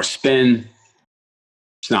got more spin.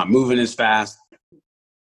 It's not moving as fast.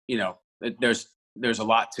 There's a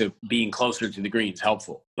lot to being closer to the greens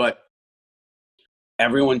helpful, but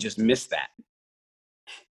everyone just missed that.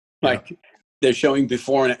 Like they're showing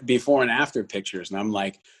before and after pictures, and I'm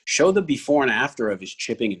like, show the before and after of his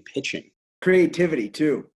chipping and pitching. Creativity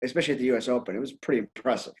too, especially at the U.S. Open. It was pretty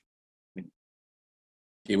impressive.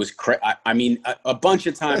 It was a bunch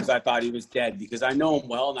of times I thought he was dead because I know him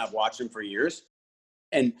well and I've watched him for years,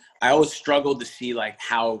 and I always struggled to see like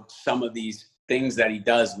how some of these things that he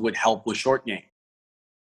does would help with short game.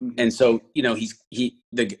 Mm-hmm. And so,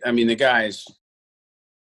 the guy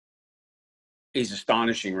he's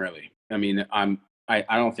astonishing, really. I mean, I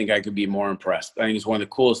don't think I could be more impressed. I think it's one of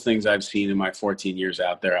the coolest things I've seen in my 14 years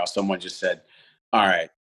out there, how someone just said, all right,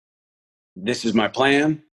 this is my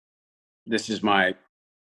plan. This is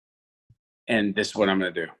and this is what I'm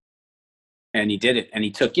going to do. And he did it. And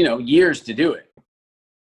he took, years to do it.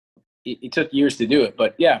 It took years to do it.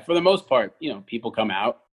 But yeah, for the most part, people come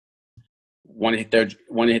out, want to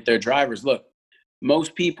hit their drivers. Look,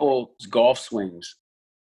 most people's golf swings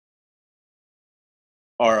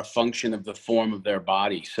are a function of the form of their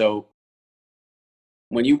body. So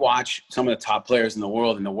when you watch some of the top players in the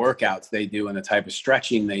world and the workouts they do and the type of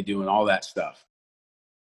stretching they do and all that stuff,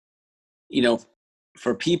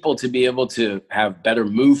 for people to be able to have better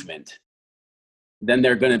movement, then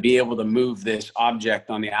they're going to be able to move this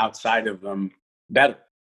object on the outside of them better.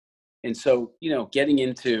 And so, getting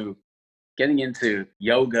into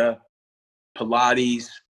yoga, Pilates,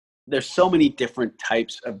 there's so many different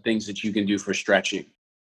types of things that you can do for stretching.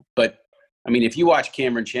 But I mean, if you watch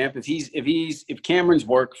Cameron Champ, if Cameron's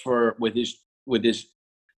work with his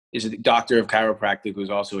is a doctor of chiropractic who's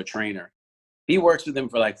also a trainer, he works with him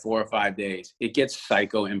for like 4 or 5 days. It gets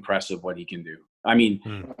psycho impressive what he can do. I mean,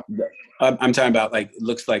 I'm talking about like, it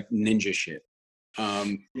looks like ninja shit.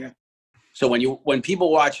 Yeah. So when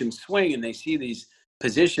people watch him swing and they see these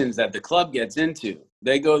positions that the club gets into,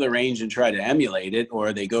 they go to the range and try to emulate it,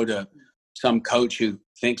 or they go to some coach who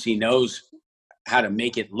thinks he knows how to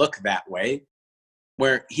make it look that way,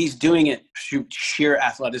 where he's doing it through sheer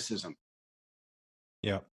athleticism.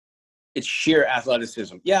 Yeah. It's sheer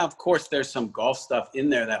athleticism. Yeah, of course, there's some golf stuff in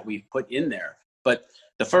there that we've put in there. But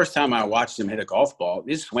the first time I watched him hit a golf ball,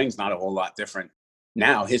 his swing's not a whole lot different.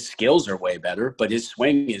 Now his skills are way better, but his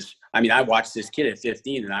swing is, I watched this kid at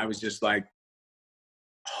 15 and I was just like,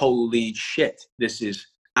 holy shit, this is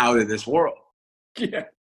out of this world. Yeah.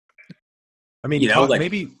 Maybe,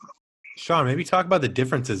 Sean, maybe talk about the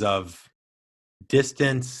differences of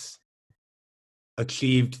distance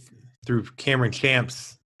achieved through Cameron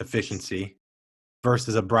Champ's efficiency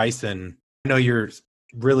versus a Bryson. I know you're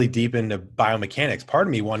really deep into biomechanics, part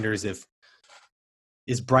of me wonders is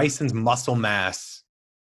Bryson's muscle mass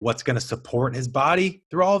what's going to support his body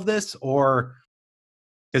through all of this? Or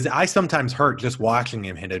because I sometimes hurt just watching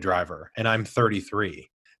him hit a driver, and I'm 33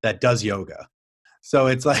 that does yoga. So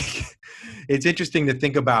it's like, it's interesting to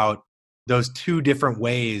think about those two different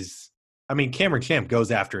ways. I mean, Cameron Champ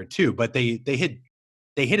goes after it too, but they hit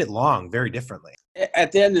it long very differently.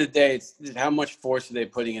 At the end of the day, it's how much force are they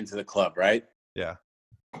putting into the club, right? Yeah.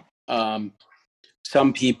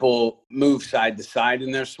 Some people move side to side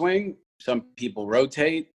in their swing. Some people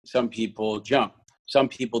rotate. Some people jump. Some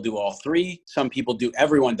people do all three. Some people do,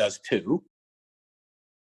 everyone does two.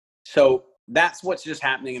 So that's what's just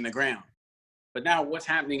happening in the ground. But now what's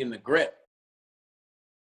happening in the grip?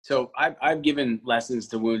 So I've given lessons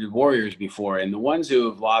to wounded warriors before, and the ones who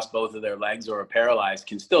have lost both of their legs or are paralyzed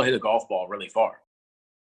can still hit a golf ball really far.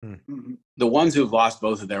 Mm-hmm. The ones who've lost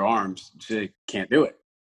both of their arms can't do it.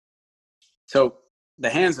 So the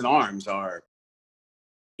hands and arms are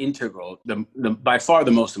integral, by far the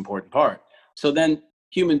most important part. So then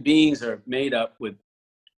human beings are made up with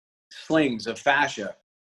slings of fascia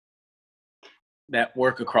that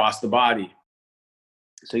work across the body.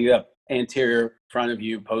 So you have anterior front of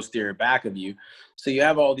you, posterior back of you. So you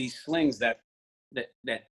have all these slings that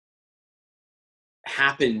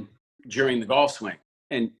happen during the golf swing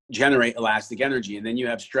and generate elastic energy. And then you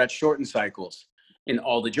have stretch shorten cycles in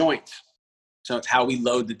all the joints. So it's how we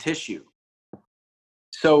load the tissue.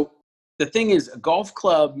 So the thing is, a golf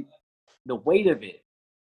club, the weight of it,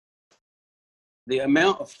 the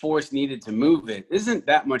amount of force needed to move it isn't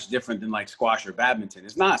that much different than like squash or badminton.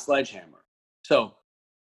 It's not a sledgehammer. So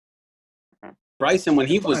Bryson, when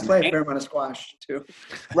he was... I play a fair amount of squash too.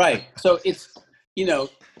 Right. So it's,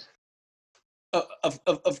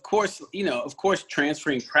 of course,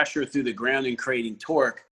 transferring pressure through the ground and creating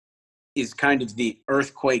torque is kind of the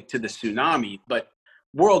earthquake to the tsunami, but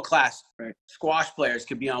world-class squash players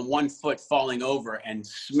could be on one foot falling over and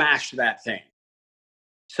smash that thing.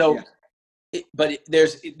 So,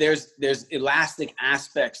 there's elastic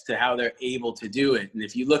aspects to how they're able to do it. And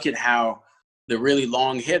if you look at how the really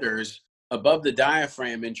long hitters above the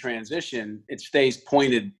diaphragm in transition, it stays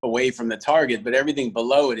pointed away from the target, but everything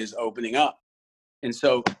below it is opening up. And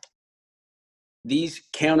so these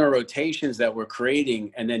counter rotations that we're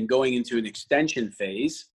creating and then going into an extension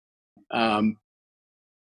phase,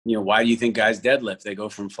 why do you think guys deadlift? They go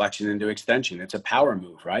from flexion into extension. It's a power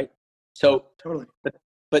move, right? So totally.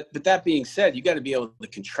 But that being said, you got to be able to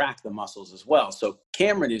contract the muscles as well. So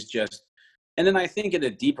Cameron is just, and then I think at a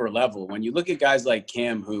deeper level, when you look at guys like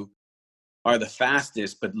Cam who are the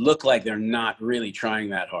fastest but look like they're not really trying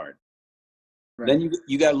that hard, then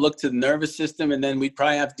you got to look to the nervous system, and then we'd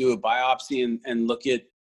probably have to do a biopsy and look at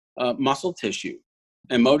muscle tissue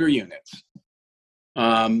and motor units.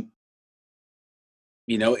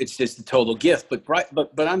 It's just a total gift.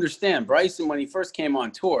 But understand, Bryson, when he first came on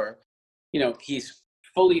tour, he's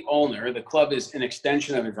fully ulnar. The club is an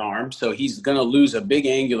extension of his arm, so he's going to lose a big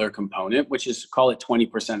angular component, which is, call it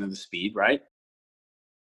 20% of the speed, right?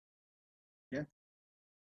 Yeah.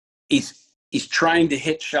 He's trying to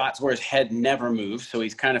hit shots where his head never moves, so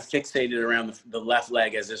he's kind of fixated around the left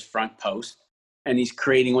leg as his front post, and he's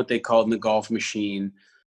creating what they call in the golf machine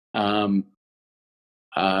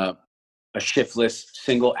a shiftless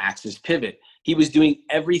single axis pivot. He was doing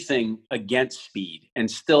everything against speed and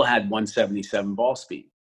still had 177 ball speed.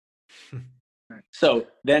 So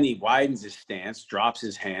then he widens his stance, drops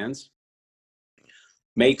his hands,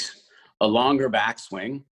 makes a longer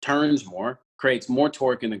backswing, turns more, creates more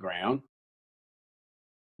torque in the ground,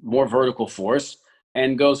 more vertical force,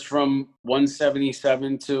 and goes from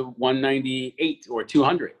 177 to 198 or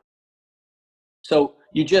 200. So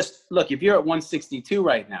you just look, if you're at 162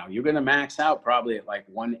 right now, you're going to max out probably at like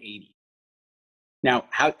 180. Now,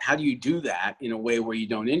 how do you do that in a way where you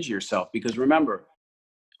don't injure yourself? Because remember,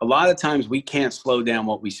 a lot of times we can't slow down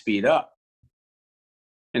what we speed up.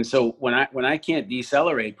 And so when I can't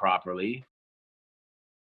decelerate properly,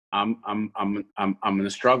 I'm going to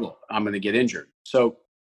struggle. I'm going to get injured. So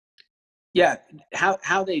yeah,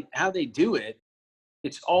 how they do it,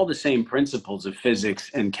 it's all the same principles of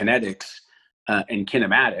physics and kinetics and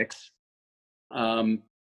kinematics.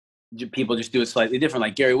 People just do it slightly different.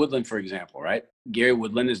 Like Gary Woodland, for example, right? Gary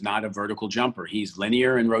Woodland is not a vertical jumper. He's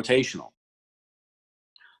linear and rotational.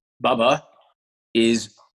 Bubba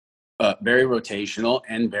is very rotational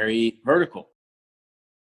and very vertical.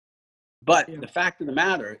 But the fact of the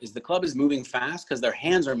matter is the club is moving fast because their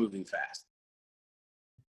hands are moving fast.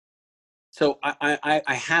 So I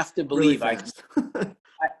have to believe, really fast.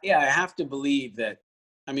 I have to believe that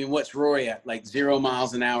I mean, what's Rory at? Like 0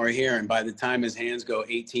 miles an hour here. And by the time his hands go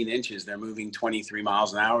 18 inches, they're moving 23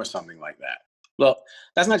 miles an hour or something like that. Well,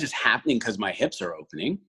 that's not just happening because my hips are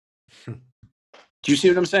opening. Do you see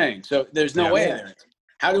what I'm saying? So there's no way there.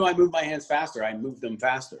 How do I move my hands faster? I move them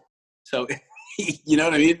faster. So, you know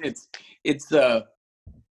what I mean? It's the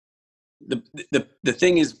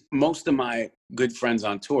thing is, most of my good friends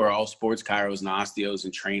on tour are all sports chiros and osteos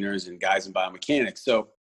and trainers and guys in biomechanics. So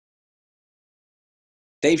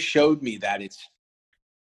they've showed me that it's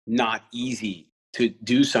not easy to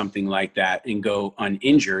do something like that and go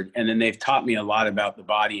uninjured. And then they've taught me a lot about the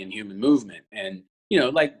body and human movement. And, you know,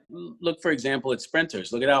 like, look, for example, at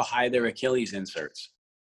sprinters, look at how high their Achilles inserts.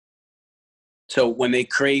 So when they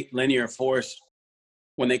create linear force,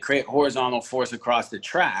 when they create horizontal force across the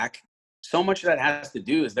track, so much of that has to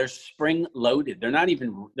do is they're spring loaded. They're not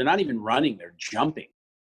even running, they're jumping.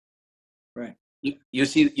 Right. You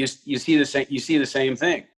see the same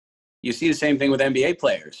thing. You see the same thing with NBA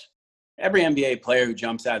players. Every NBA player who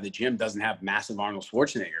jumps out of the gym doesn't have massive Arnold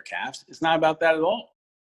Schwarzenegger calves. It's not about that at all.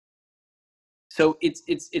 So it's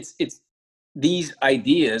these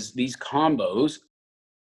ideas, these combos.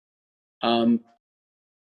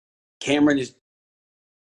 Cameron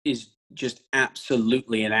is just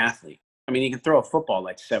absolutely an athlete. I mean, he can throw a football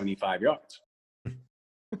like 75 yards.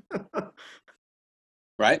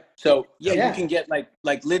 Right? So you can get like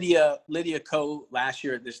Lydia Ko last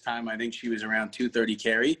year at this time, I think she was around 230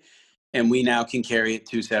 carry, and we now can carry at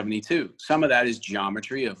 272. Some of that is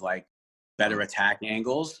geometry of like better attack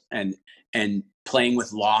angles and playing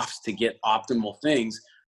with lofts to get optimal things,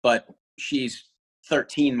 but she's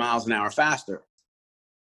 13 miles an hour faster.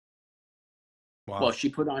 Wow. Well, she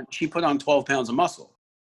put on 12 pounds of muscle.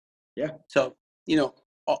 Yeah. So, you know,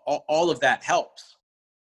 all of that helps.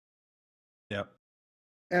 Yeah.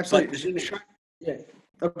 Absolutely. Yeah.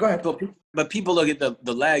 Oh, go ahead. But people look at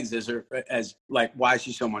the legs as like, why is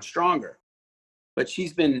she so much stronger? But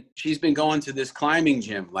she's been going to this climbing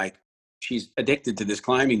gym, like she's addicted to this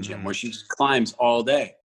climbing gym where she just climbs all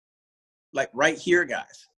day. Like right here,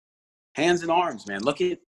 guys, hands and arms, man. Look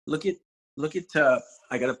at.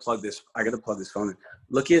 I gotta plug this phone in.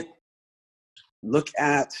 Look at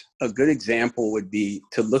a good example would be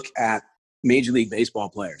to look at Major League Baseball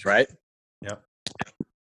players, right? Yeah.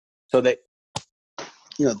 So they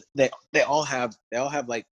all have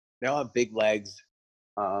big legs,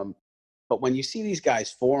 but when you see these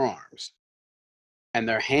guys' forearms and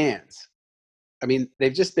their hands, I mean,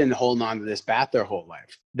 they've just been holding on to this bat their whole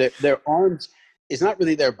life. Their arms is not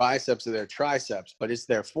really their biceps or their triceps, but it's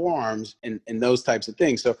their forearms and those types of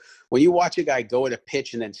things. So when you watch a guy go at a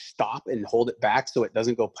pitch and then stop and hold it back so it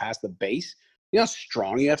doesn't go past the base, you know how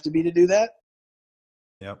strong you have to be to do that?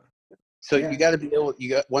 Yep. So you got to be able, you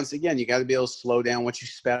got to be able to slow down what you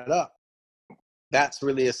sped up. That's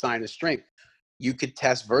really a sign of strength. You could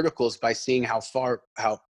test verticals by seeing how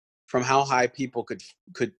high people could,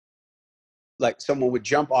 like someone would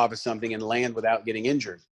jump off of something and land without getting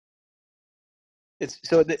injured.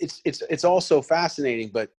 It's all so fascinating,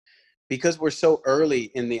 but because we're so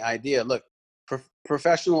early in the idea, look,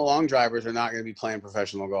 professional long drivers are not going to be playing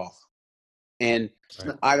professional golf. And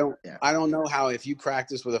right. I don't know how, if you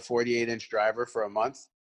practice with a 48-inch driver for a month,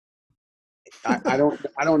 I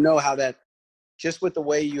don't know how that, just with the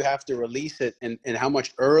way you have to release it and how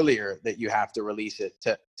much earlier that you have to release it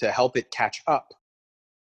to help it catch up.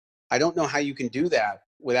 I don't know how you can do that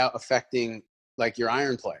without affecting like your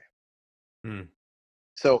iron play.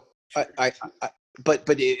 So but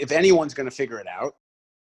if anyone's going to figure it out,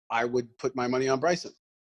 I would put my money on Bryson.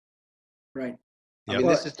 Right. I mean,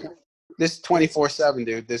 this is 24/7,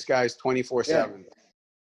 dude. This guy's 24/7,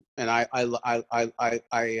 and I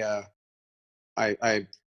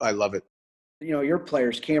love it. You know, your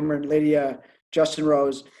players, Cameron, Lydia, Justin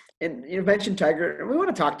Rose, and you mentioned Tiger. And we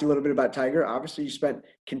want to talk to you a little bit about Tiger. Obviously, you spent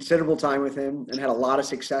considerable time with him and had a lot of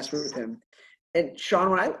success with him. And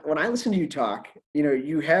Sean, when I listen to you talk, you know,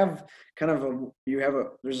 you have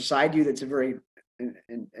there's a side to you that's a very, and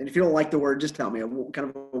if you don't like the word, just tell me, kind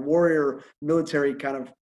of a warrior military kind of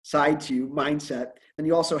side to you, mindset. And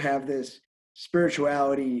you also have this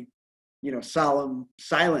spirituality, you know, solemn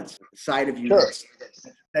silence side of you. Sure.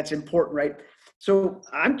 That's important, right? So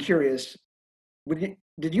I'm curious, did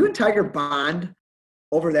you and Tiger bond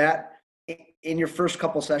over that in your first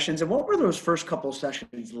couple sessions? And what were those first couple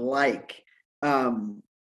sessions like?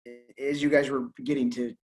 As you guys were getting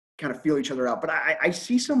to kind of feel each other out. But I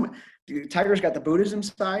see Tiger's got the Buddhism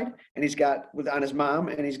side, and he's got on his mom,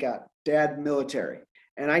 and he's got dad military.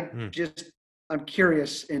 And I'm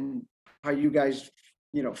curious in how you guys,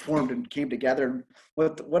 you know, formed and came together, and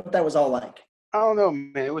what that was all like. I don't know,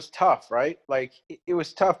 man. It was tough, right? Like it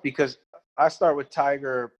was tough because I started with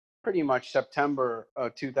Tiger pretty much September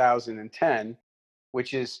of 2010,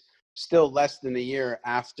 which is still less than a year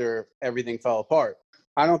after everything fell apart.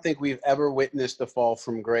 I don't think we've ever witnessed a fall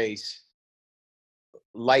from grace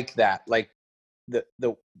like that. Like the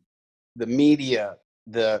the the media,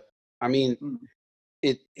 I mean,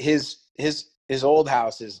 his old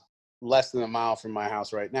house is less than a mile from my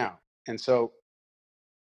house right now. And so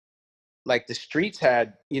like the streets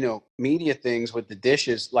had, media things with the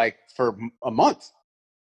dishes like for a month,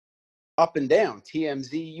 up and down,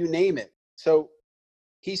 TMZ, you name it. So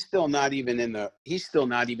he's still not even in the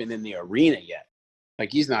arena yet.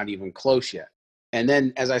 Like he's not even close yet. And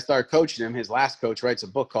then as I start coaching him, his last coach writes a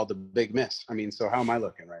book called The Big Miss. I mean, so how am I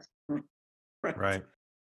looking, right? Right.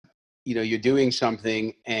 You're doing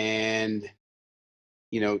something and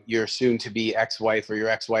your soon to be ex-wife or your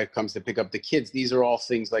ex-wife comes to pick up the kids. These are all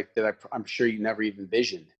things like that I'm sure you never even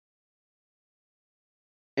visioned.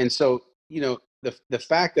 And so, the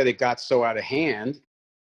fact that it got so out of hand,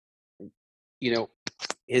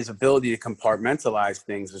 his ability to compartmentalize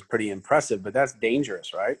things is pretty impressive, but that's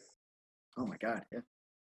dangerous, right? Oh my God. Yeah.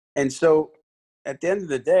 And so at the end of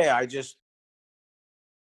the day, I just,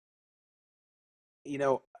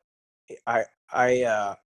 it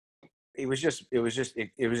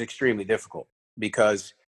was extremely difficult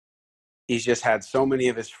because he's just had so many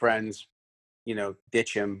of his friends,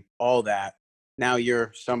 ditch him, all that. Now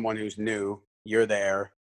you're someone who's new, you're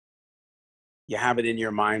there. You have it in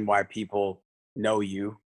your mind why people know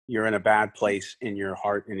you. You're in a bad place in your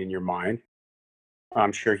heart and in your mind.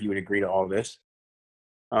 I'm sure he would agree to all this.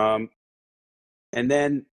 And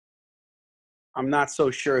then I'm not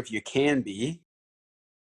so sure if you can be,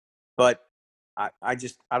 but I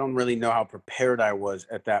don't really know how prepared I was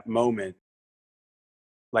at that moment.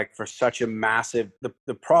 Like for such a massive,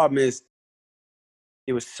 the problem is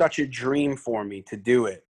it was such a dream for me to do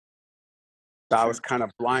it. I was kind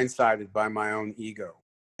of blindsided by my own ego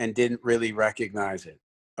and didn't really recognize it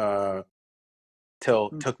till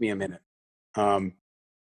took me a minute.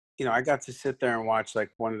 I got to sit there and watch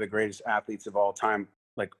like one of the greatest athletes of all time,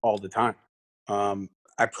 like all the time.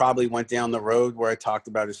 I probably went down the road where I talked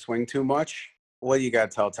about his swing too much. What do you got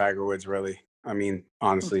to tell Tiger Woods, really? I mean,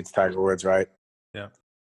 honestly, it's Tiger Woods, right? Yeah.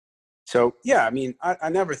 So, yeah, I mean, I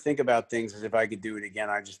never think about things as if I could do it again.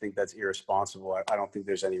 I just think that's irresponsible. I don't think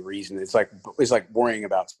there's any reason. It's like worrying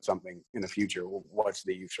about something in the future. What's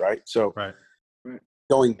the use, right? So Right.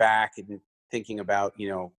 going back and thinking about,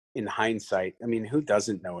 in hindsight, I mean, who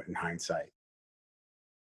doesn't know it in hindsight?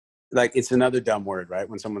 Like, it's another dumb word, right?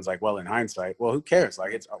 When someone's like, well, in hindsight, well, who cares?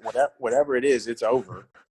 Like, it's whatever it is, it's over.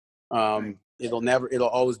 It'll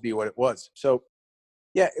always be what it was. So,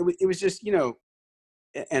 yeah, it was just,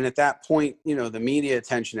 and at that point, the media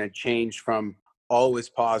attention had changed from always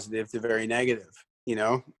positive to very negative. He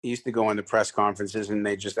used to go into press conferences and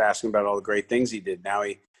they just ask him about all the great things he did. Now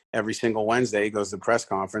every single Wednesday he goes to the press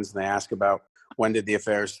conference and they ask about when did the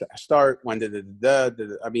affairs start? When did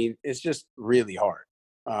I mean, it's just really hard.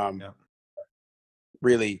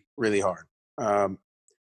 Really, really hard.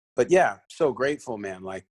 But yeah, so grateful, man.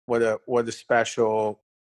 Like what a special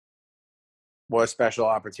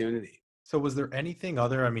opportunity. So was there anything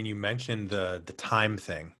other, I mean, you mentioned the time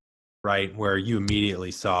thing, right? Where you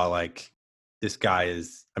immediately saw like this guy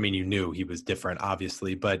is, I mean, you knew he was different,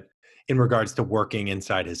 obviously, but in regards to working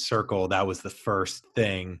inside his circle, that was the first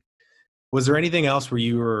thing. Was there anything else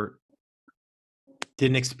where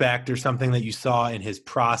didn't expect or something that you saw in his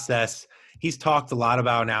process? He's talked a lot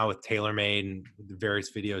about now with TaylorMade and the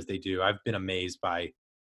various videos they do. I've been amazed by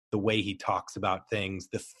the way he talks about things,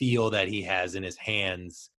 the feel that he has in his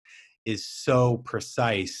hands is so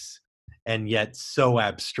precise and yet so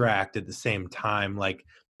abstract at the same time. Like,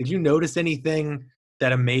 did you notice anything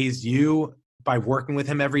that amazed you by working with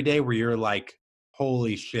him every day where you're like,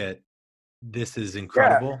 holy shit, this is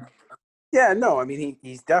incredible? Yeah, no, I mean,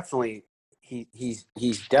 he's definitely, he's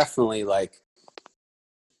definitely like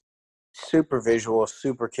super visual,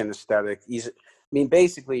 super kinesthetic. I mean,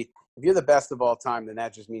 basically, if you're the best of all time, then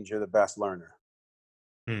that just means you're the best learner.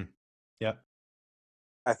 Yep.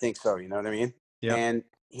 I think so. You know what I mean? Yep. And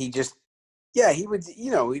he just, yeah, he would,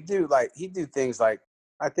 he'd do things like,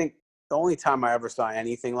 I think the only time I ever saw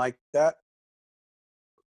anything like that,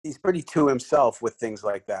 he's pretty to himself with things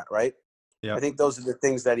like that, right? Yep. I think those are the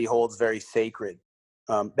things that he holds very sacred,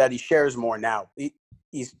 that he shares more now.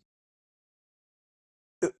 He's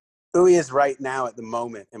who he is right now at the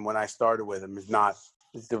moment, and when I started with him is not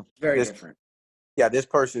Very different. Yeah, this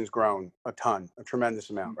person's grown a tremendous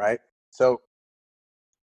amount, right? So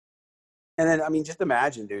And then, I mean, just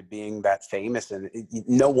imagine, dude, being that famous, and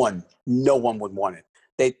no one would want it.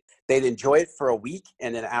 They'd enjoy it for a week,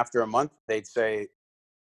 and then after a month, they'd say,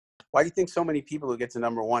 "Why do you think so many people who get to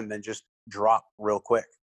number one then just drop real quick?"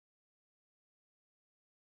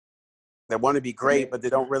 They want to be great, but they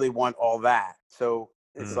don't really want all that. So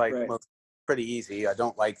it's like, Right. well, it's pretty easy. I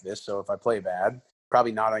don't like this, so if I play bad,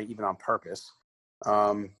 probably not even on purpose,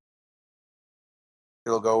 it'll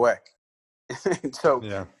go away. So,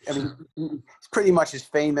 Yeah. I mean, he's pretty much as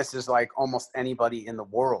famous as like almost anybody in the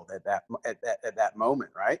world at that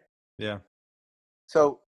moment, right? Yeah.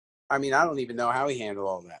 So, I mean, I don't even know how he handled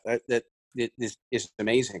all that. That is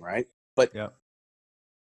amazing, right? But Yeah.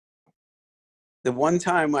 the one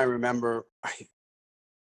time I remember,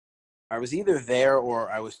 I was either there or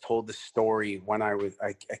I was told the story when I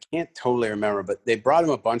can't totally remember, but they brought him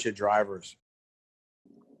a bunch of drivers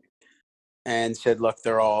and said, look,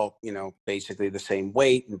 they're all, you know, basically the same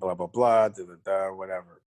weight and blah, blah, blah,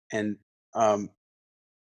 whatever. And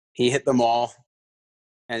he hit them all.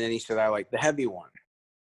 And then he said, I like the heavy one.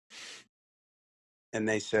 And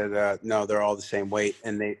they said, no, they're all the same weight.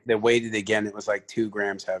 And they weighed it again. It was like 2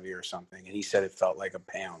 grams heavier or something. And he said it felt like a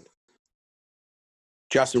pound.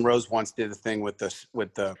 Justin Rose once did a thing with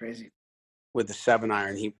the Crazy. with the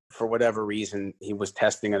 7-iron. He, for whatever reason, he was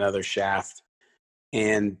testing another shaft,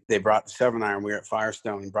 and they brought the 7-iron. We were at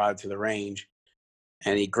Firestone and brought it to the range,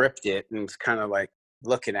 and he gripped it and was kind of like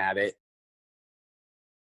looking at it.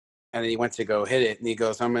 And then he went to go hit it, and he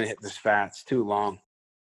goes, I'm going to hit this fat. It's too long.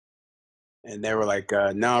 And they were like,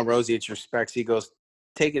 no, Rosie, it's your specs. He goes,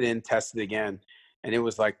 take it in, test it again. And it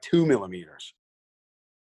was like 2 millimeters.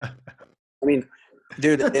 I mean,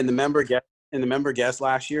 dude, in the member guest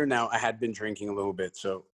last year, now I had been drinking a little bit.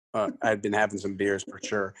 So I'd been having some beers for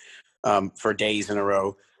sure, for days in a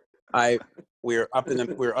row. We were up in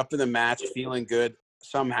the match, feeling good.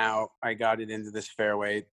 Somehow I got it into this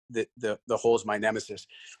fairway. The hole's my nemesis.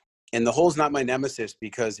 And the hole's not my nemesis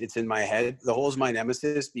because it's in my head. The hole's my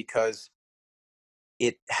nemesis because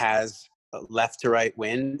it has a left to right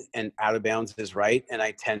wind and out of bounds is right, and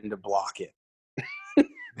I tend to block it.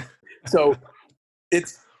 So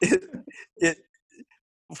it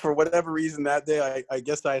for whatever reason that day, I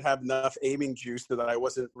guess I'd have enough aiming juice that I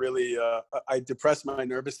wasn't really, I depressed my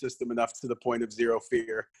nervous system enough to the point of zero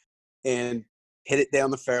fear and hit it down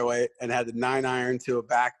the fairway and had a 9-iron to a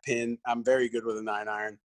back pin. I'm very good with a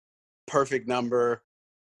 9-iron. Perfect number,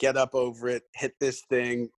 get up over it, hit this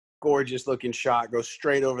thing, gorgeous looking shot, go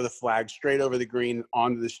straight over the flag, straight over the green,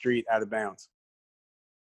 onto the street, out of bounds.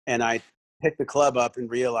 And I picked the club up and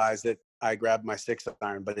realized that I grabbed my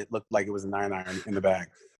 6-iron, but it looked like it was a 9-iron in the bag.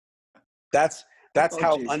 That's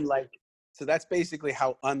how geez. unlike. So that's basically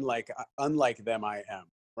how unlike them I am,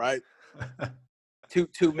 right?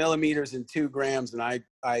 2 millimeters and 2 grams, and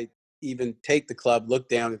I even take the club, look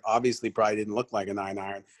down. It obviously probably didn't look like a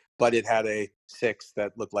 9-iron, but it had a 6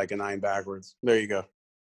 that looked like a 9 backwards. There you go.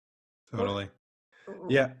 Totally.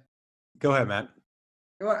 Yeah. Go ahead, Matt.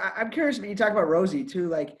 Well, I'm curious. You talk about Rosie too.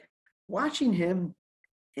 Like watching him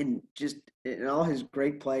in all his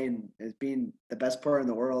great play and as being the best player in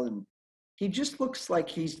the world, and he just looks like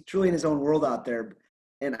he's truly in his own world out there.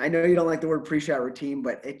 And I know you don't like the word pre-shot routine,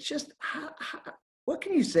 but it's just what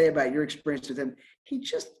can you say about your experience with him? He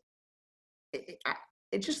just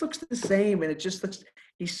it just looks the same, and it just looks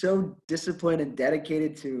he's so disciplined and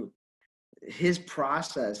dedicated to his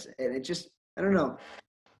process, and it just I don't know.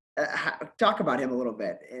 Talk about him a little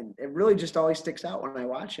bit, and it really just always sticks out when I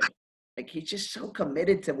watch him. Like he's just so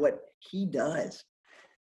committed to what he does.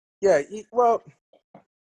 Yeah, well,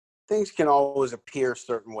 things can always appear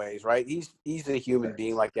certain ways, right? He's a human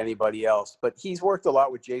being like anybody else, but he's worked a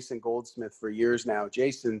lot with Jason Goldsmith for years now.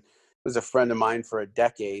 Jason was a friend of mine for a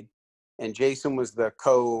decade, and Jason was the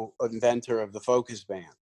co-inventor of the Focus Band.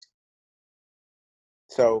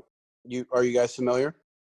 So, are you guys familiar?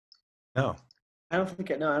 No. I don't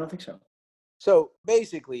think so. So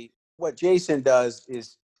basically, what Jason does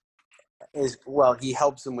is well, he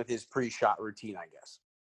helps him with his pre-shot routine, I guess.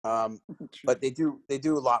 But they do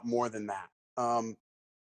a lot more than that.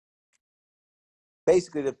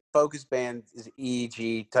 Basically, the Focus Band is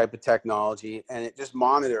EEG type of technology, and it just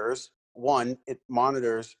monitors. It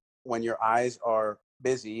monitors when your eyes are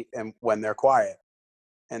busy and when they're quiet.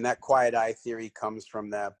 And that quiet eye theory comes from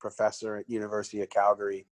the professor at University of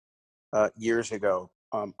Calgary years ago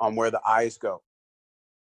on where the eyes go.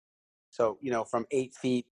 So, from 8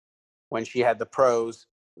 feet, when she had the pros,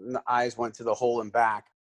 the eyes went to the hole and back.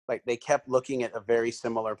 Like they kept looking at a very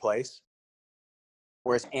similar place.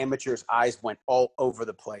 Whereas amateurs' eyes went all over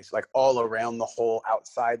the place, like all around the hole,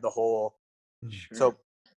 outside the hole. Sure. So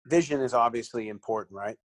vision is obviously important,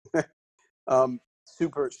 right?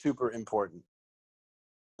 Super, super important.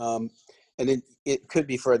 And it could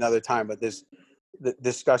be for another time, but there's the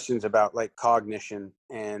discussions about like cognition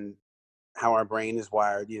and how our brain is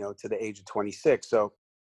wired, to the age of 26. So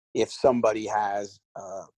if somebody has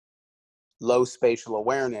low spatial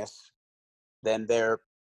awareness, then they're,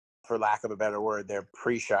 for lack of a better word, their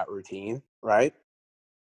pre-shot routine, right?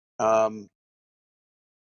 The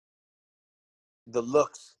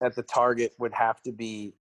looks at the target would have to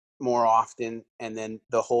be more often, and then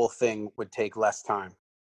the whole thing would take less time.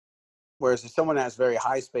 Whereas if someone has very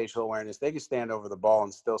high spatial awareness, they can stand over the ball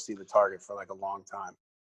and still see the target for like a long time.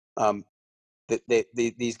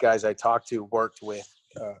 These guys I talked to worked with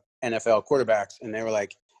NFL quarterbacks, and they were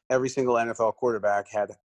like, every single NFL quarterback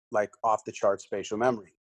had like off the chart spatial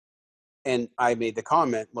memory. And I made the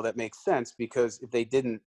comment, well, that makes sense, because if they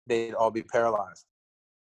didn't, they'd all be paralyzed.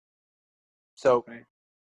 So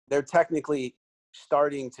they're technically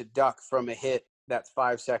starting to duck from a hit that's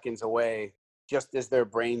 5 seconds away, just as their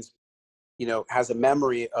brains, has a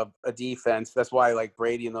memory of a defense. That's why like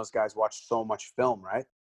Brady and those guys watch so much film, right?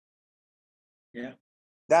 Yeah.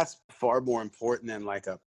 That's far more important than like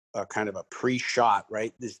a kind of a pre-shot,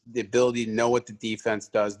 right? The ability to know what the defense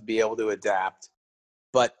does, to be able to adapt,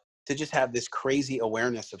 but to just have this crazy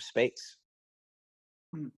awareness of space.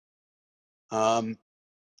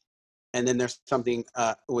 And then there's something,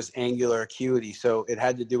 it was angular acuity. So it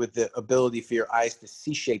had to do with the ability for your eyes to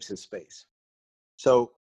see shapes in space.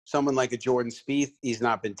 So someone like a Jordan Spieth, he's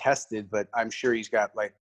not been tested, but I'm sure he's got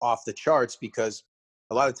like off the charts, because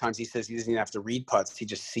a lot of times he says he doesn't even have to read putts. He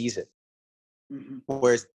just sees it. Mm-hmm.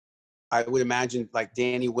 Whereas I would imagine like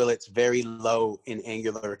Danny Willett's very low in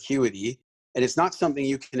angular acuity, and it's not something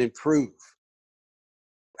you can improve.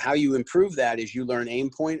 How you improve that is you learn aim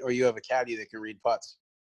point, or you have a caddy that can read putts.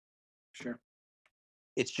 Sure.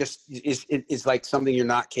 It's just, it's like something you're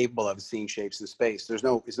not capable of, seeing shapes in space.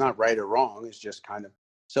 It's not right or wrong. It's just kind of,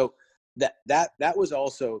 so that was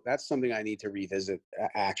also, that's something I need to revisit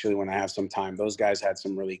actually when I have some time. Those guys had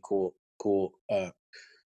some really cool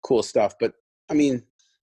stuff. But I mean,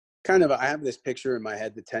 kind of, I have this picture in my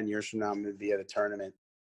head that 10 years from now, I'm going to be at a tournament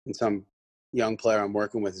and some young player I'm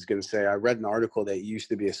working with is going to say, I read an article that you used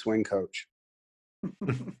to be a swing coach.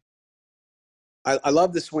 I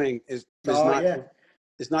love the swing. It's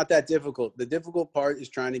not that difficult. The difficult part is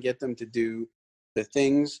trying to get them to do the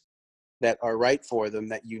things that are right for them,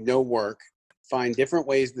 that work. Find different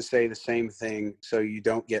ways to say the same thing so you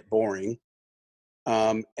don't get boring.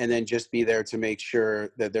 And then just be there to make sure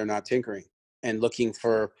that they're not tinkering and looking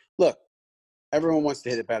for, look, everyone wants to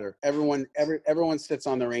hit it better. Everyone sits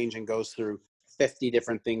on the range and goes through 50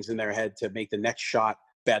 different things in their head to make the next shot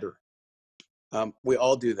better. We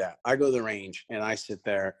all do that. I go to the range and I sit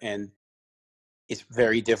there, and it's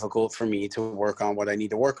very difficult for me to work on what I need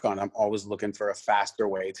to work on. I'm always looking for a faster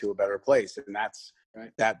way to a better place. And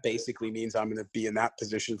that basically means I'm going to be in that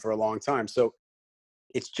position for a long time. So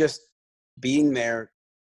it's just being there,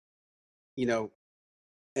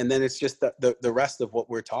 and then it's just the rest of what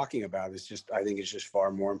we're talking about is just, I think it's just far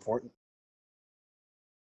more important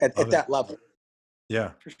at that level.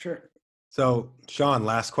 Yeah, for sure. So Sean,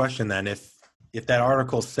 last question then. If that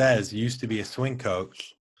article says you used to be a swing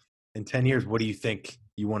coach, in 10 years, what do you think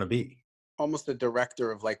you want to be? Almost a director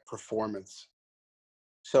of like performance.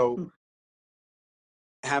 So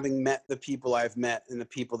having met the people I've met and the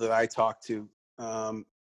people that I talk to,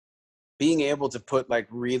 being able to put like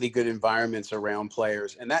really good environments around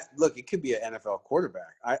players, and that, look, it could be an NFL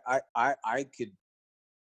quarterback. I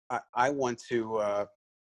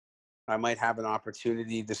might have an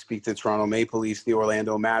opportunity to speak to the Toronto Maple Leafs, the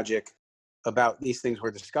Orlando Magic, about these things we're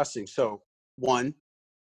discussing. So one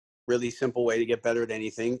really simple way to get better at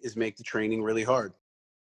anything is make the training really hard.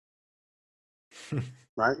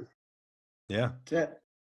 Right? Yeah. Yeah.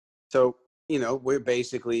 So, we're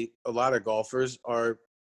basically, a lot of golfers are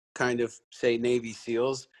kind of, say, Navy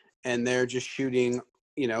SEALs, and they're just shooting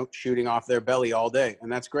off their belly all day.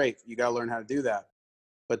 And that's great. You got to learn how to do that.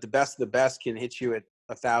 But the best of the best can hit you at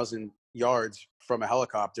 1,000 yards from a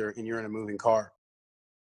helicopter, and you're in a moving car.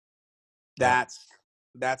 That's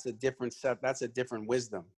a different set. That's a different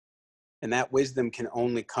wisdom. And that wisdom can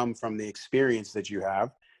only come from the experience that you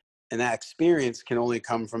have. And that experience can only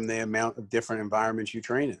come from the amount of different environments you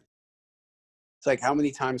train in. It's like, how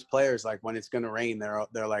many times players, like when it's going to rain,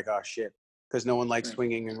 they're like, oh shit, because no one likes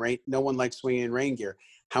swinging in rain. No one likes swinging in rain gear.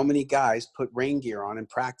 How many guys put rain gear on and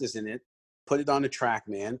practice in it, put it on a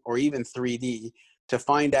TrackMan or even 3D to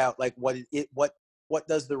find out like what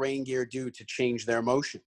does the rain gear do to change their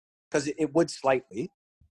motion? Because it would slightly,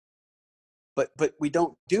 but we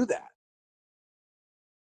don't do that.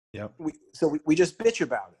 Yep. We just bitch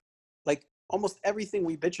about it. Like, almost everything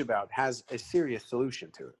we bitch about has a serious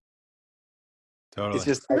solution to it. Totally. It's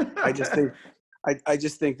just, I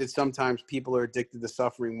just think that sometimes people are addicted to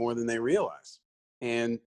suffering more than they realize.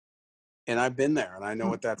 And I've been there, and I know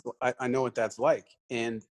what I know what that's like.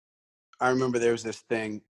 And I remember there was this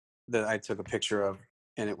thing that I took a picture of,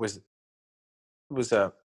 and it was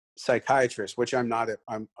a psychiatrist, which I'm not.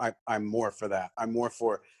 I'm more for that. I'm more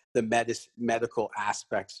for the medical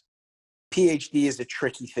aspects. PhD is a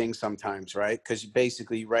tricky thing sometimes, right? Because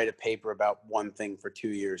basically you write a paper about one thing for 2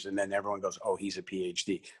 years, and then everyone goes, "Oh, he's a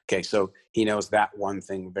PhD." Okay, so he knows that one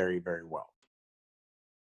thing very, very well.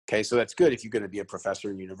 Okay, so that's good if you're going to be a professor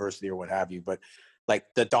in university or what have you. But like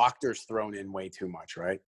the doctor's thrown in way too much,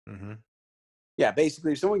 right? Mm-hmm. Yeah,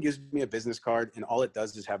 basically, if someone gives me a business card and all it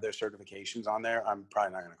does is have their certifications on there, I'm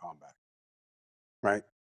probably not going to call them back, right?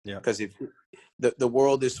 Yeah. Because if the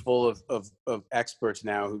world is full of experts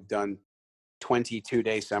now who've done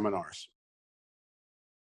 22-day seminars,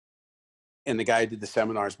 and the guy who did the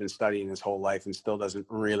seminar has been studying his whole life and still doesn't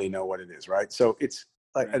really know what it is, right? So it's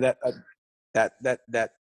like that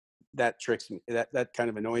tricks me. That kind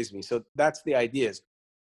of annoys me. So that's the idea is,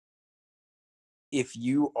 if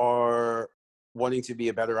you are wanting to be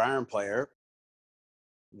a better iron player,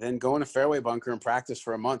 then go in a fairway bunker and practice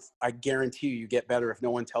for a month. I guarantee you get better if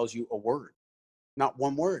no one tells you a word, not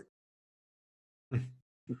one word.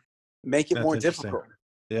 Make it That's more interesting. difficult.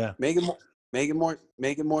 Yeah. Make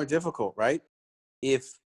it more difficult, right? If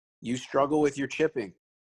you struggle with your chipping,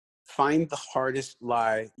 find the hardest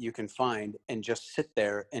lie you can find and just sit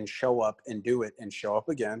there and show up and do it and show up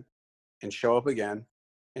again and show up again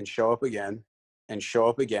and show up again and show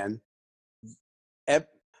up again.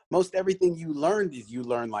 Most everything you learned is you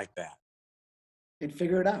learn like that. And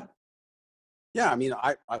figure it out. Yeah, I mean,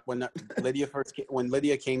 when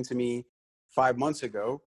Lydia came to me 5 months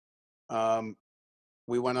ago,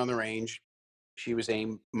 we went on the range. She was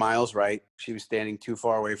aimed miles right. She was standing too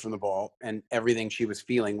far away from the ball, and everything she was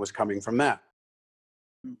feeling was coming from that.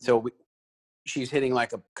 Mm-hmm. So she's hitting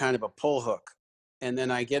like a kind of a pull hook, and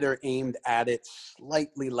then I get her aimed at it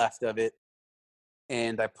slightly left of it,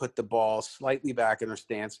 and I put the ball slightly back in her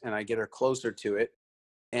stance, and I get her closer to it.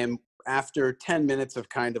 And after 10 minutes of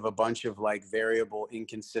kind of a bunch of like variable,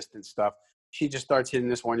 inconsistent stuff, she just starts hitting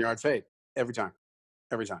this 1 yard fade every time.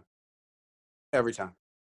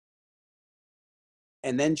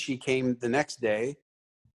 And then she came the next day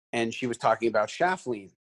and she was talking about shaft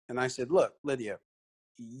lean. And I said, look, Lydia,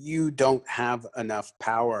 you don't have enough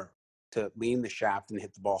power to lean the shaft and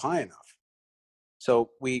hit the ball high enough.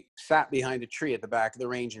 So we sat behind a tree at the back of the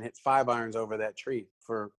range and hit 5 irons over that tree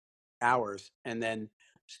for hours, and then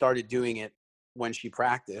started doing it when she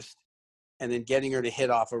practiced, and then getting her to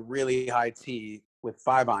hit off a really high tee with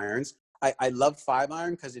 5 irons. I love 5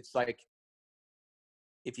 iron because it's like,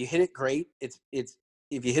 if you hit it great, it's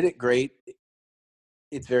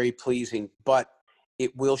very pleasing, but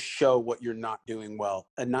it will show what you're not doing well.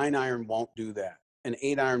 A 9 iron won't do that. An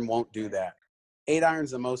 8 iron won't do that. 8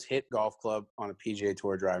 iron's the most hit golf club on a PGA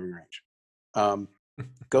Tour driving range.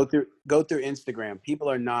 Go through Instagram. People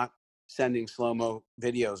are not sending slow-mo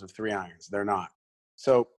videos of 3 irons. They're not.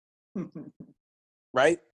 So,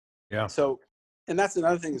 right? Yeah. So, and that's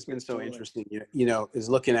another thing that's been so interesting, is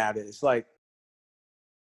looking at it. It's like,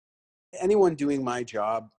 anyone doing my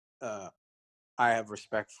job, I have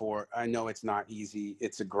respect for. I know it's not easy.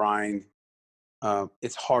 It's a grind.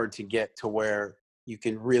 It's hard to get to where you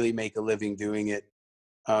can really make a living doing it.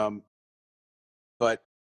 But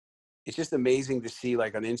it's just amazing to see,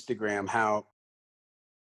 like on Instagram, how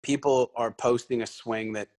people are posting a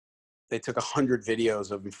swing that they took 100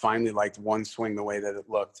 videos of and finally liked one swing the way that it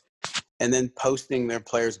looked, and then posting their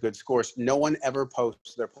players' good scores. No one ever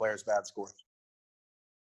posts their players' bad scores.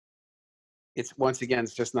 It's, once again,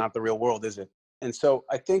 it's just not the real world, is it? And so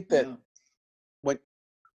I think that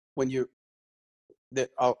when you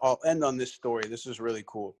I'll end on this story. This is really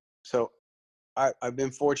cool. So I've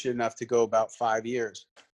been fortunate enough to go about 5 years.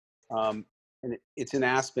 And it's in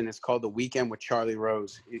Aspen. It's called The Weekend with Charlie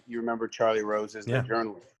Rose. You remember Charlie Rose as the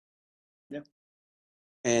journalist. Yeah.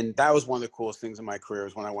 And that was one of the coolest things in my career,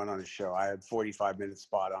 is when I went on his show. I had 45-minute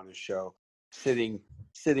spot on his show, sitting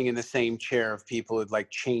in the same chair of people who'd like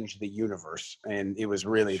changed the universe. And it was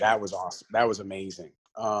really, that was awesome. That was amazing.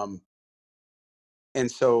 And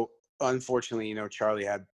so unfortunately, Charlie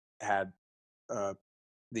had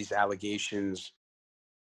these allegations,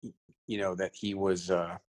 that he was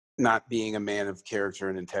not being a man of character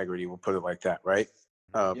and integrity. We'll put it like that, right?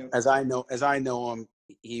 Yep. As I know him,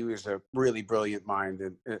 he was a really brilliant mind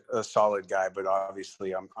and a solid guy. But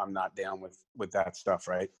obviously, I'm not down with that stuff,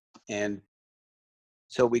 right? And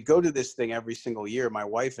So we go to this thing every single year, my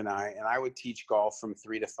wife and I would teach golf from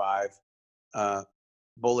 3 to 5.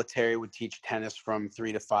 Bollettieri would teach tennis from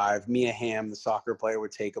 3 to 5. Mia Hamm, the soccer player,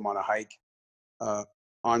 would take him on a hike.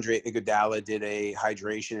 Andre Iguodala did a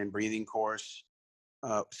hydration and breathing course.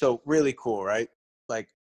 So really cool, right? Like,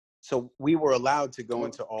 so we were allowed to go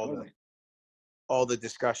into all the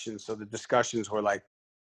discussions. So the discussions were like,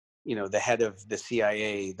 you know, the head of the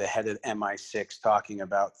CIA, the head of MI6 talking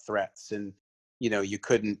about threats, and you know, you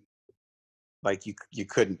couldn't you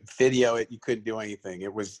couldn't video it, you couldn't do anything.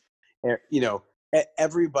 It was, you know,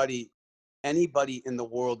 everybody, anybody in the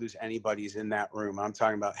world who's anybody's in that room. I'm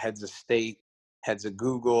talking about heads of state, heads of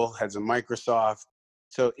Google, heads of Microsoft.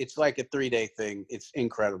 So it's like a 3-day thing. It's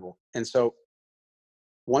incredible. And so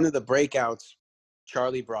one of the breakouts,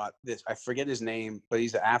 Charlie brought this, I forget his name, but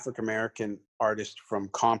he's an African-American artist from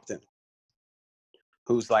Compton,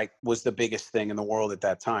 who's like, was the biggest thing in the world at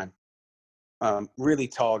that time. Really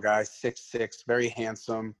tall guy, 6'6", very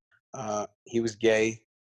handsome. He was gay.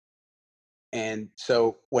 And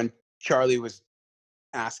so when Charlie was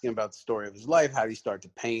asking about the story of his life, how did he start to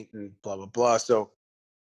paint and blah, blah, blah. So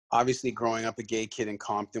obviously growing up a gay kid in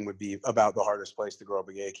Compton would be about the hardest place to grow up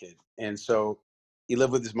a gay kid. And so he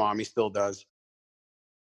lived with his mom, he still does.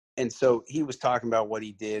 And so he was talking about what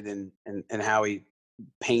he did and how he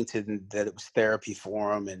painted and that it was therapy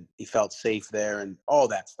for him and he felt safe there and all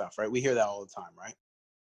that stuff, right? We hear that all the time, right?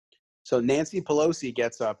 So Nancy Pelosi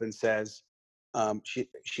gets up and says,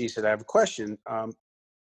 she said, I have a question.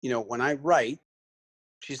 You know, when I write,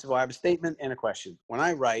 she said, well, I have a statement and a question. When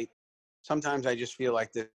I write, sometimes I just feel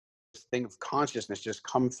like this thing of consciousness just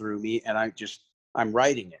come through me and I'm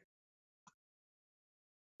writing it.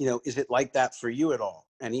 You know, is it like that for you at all?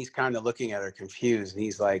 And he's kind of looking at her confused. And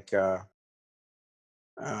he's like,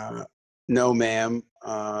 no, ma'am.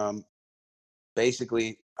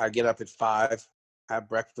 Basically, I get up at 5, have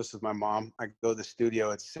breakfast with my mom. I go to the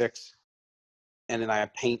studio at 6, and then I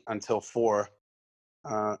paint until 4.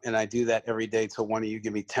 And I do that every day till one of you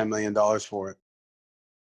give me $10 million for it.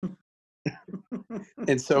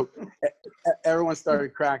 And so everyone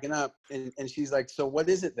started cracking up. And she's like, so what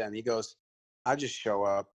is it then? He goes, I just show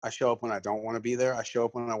up. I show up when I don't want to be there. I show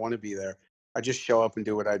up when I want to be there. I just show up and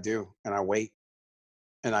do what I do. And I wait.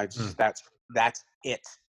 And I just, that's it.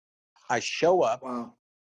 I show up,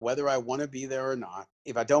 whether I want to be there or not.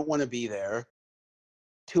 If I don't want to be there,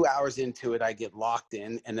 2 hours into it, I get locked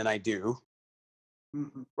in and then I do.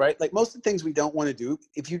 Mm-hmm. Right? Like most of the things we don't want to do,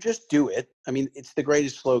 if you just do it, I mean, it's the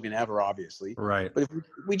greatest slogan ever, obviously. Right. But if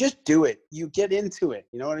we just do it, you get into it.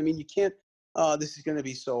 You know what I mean? You can't, oh, this is going to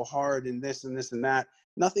be so hard and this and this and that.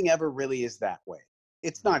 Nothing ever really is that way.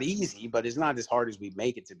 It's not easy, but it's not as hard as we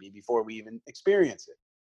make it to be before we even experience it.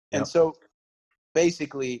 Yep. And so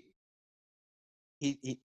basically,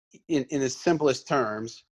 he in the simplest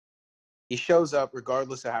terms, he shows up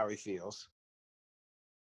regardless of how he feels,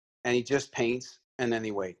 and he just paints, and then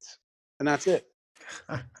he waits, and that's it.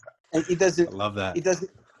 And he doesn't. I love that.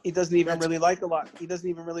 He doesn't even really like a lot. He doesn't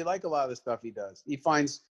even really like a lot of the stuff he does. He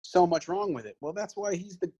finds so much wrong with it. Well, that's why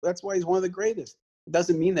he's one of the greatest. It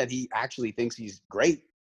doesn't mean that he actually thinks he's great.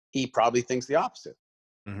 He probably thinks the opposite.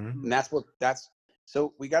 Mm-hmm. And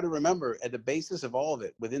so we got to remember, at the basis of all of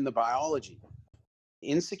it, within the biology,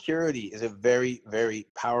 insecurity is a very, very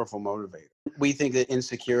powerful motivator. We think that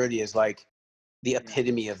insecurity is like the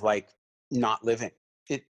epitome of like not living.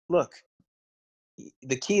 Look,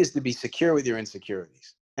 the key is to be secure with your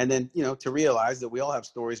insecurities. And then, you know, to realize that we all have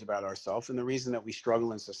stories about ourselves. And the reason that we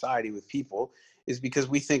struggle in society with people is because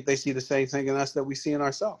we think they see the same thing in us that we see in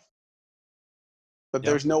ourselves. But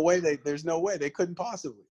there's no way they couldn't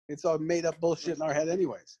possibly. It's all made up bullshit in our head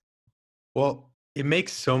anyways. Well, it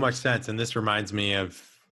makes so much sense. And this reminds me of,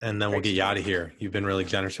 and then we'll get you out of here. You've been really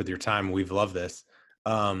generous with your time. We've loved this.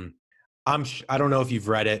 I don't know if you've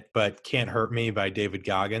read it, but Can't Hurt Me by David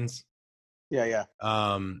Goggins. Yeah.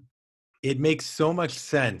 It makes so much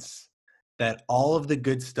sense that all of the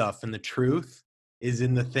good stuff and the truth is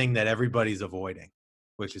in the thing that everybody's avoiding,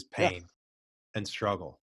 which is pain and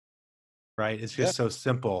struggle, right? It's just so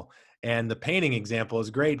simple. And the painting example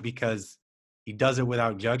is great because he does it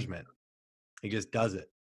without judgment. He just does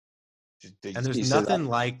it. And there's nothing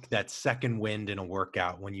like that second wind in a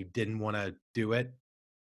workout when you didn't want to do it,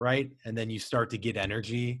 right? And then you start to get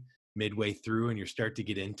energy midway through and you start to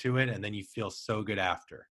get into it and then you feel so good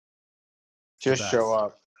after. Just show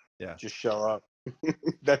up. Yeah. Just show up.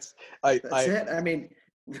 That's it. I mean,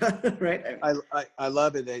 right. I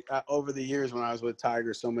love it. Over the years when I was with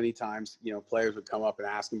Tiger, so many times, you know, players would come up and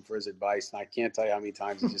ask him for his advice. And I can't tell you how many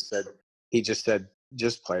times he just said,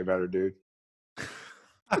 just play better, dude.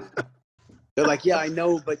 They're like, yeah, I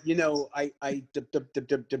know, but he goes,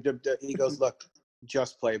 look,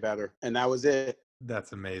 just play better. And that was it.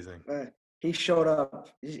 That's amazing. He showed up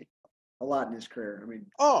a lot in his career. I mean,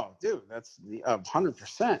 oh, dude, that's the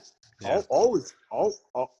 100%. Yeah. Always,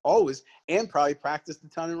 and probably practiced a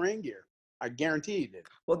ton in rain gear. I guarantee you did.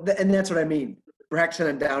 well, and that's what I mean. Practicing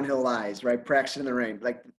on downhill lies, right? Practicing in the rain,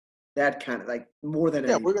 like that kind of, like more than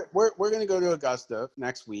Yeah, anything. we're going to go to Augusta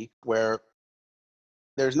next week, where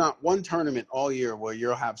there's not one tournament all year where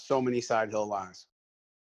you'll have so many side hill lies.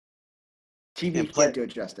 TV can't do it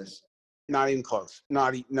justice. Not even close.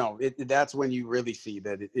 That's when you really see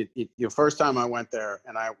that the first time I went there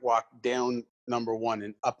and I walked down number one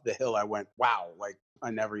and up the hill, I went, wow, like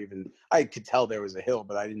I could tell there was a hill,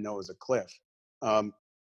 but I didn't know it was a cliff. And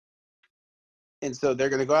so they're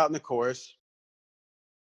going to go out in the course.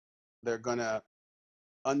 They're going to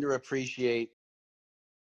underappreciate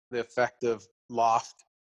the effect of loft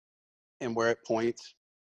and where it points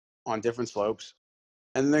on different slopes.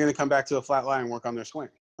 And then they're going to come back to a flat line and work on their swing.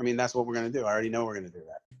 I mean, that's what we're going to do. I already know we're going to do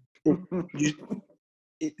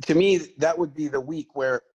that. To me, that would be the week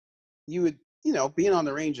where you would, being on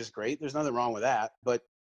the range is great. There's nothing wrong with that. But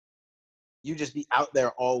you just be out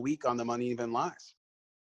there all week on the uneven lies.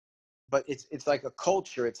 But it's like a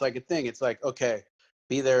culture. It's like a thing. It's like, okay,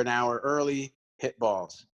 be there an hour early, hit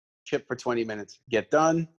balls, chip for 20 minutes, get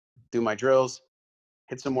done, do my drills,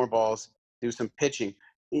 hit some more balls, do some pitching.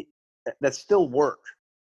 That's still work.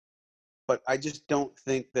 But I just don't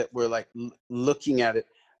think that we're like looking at it.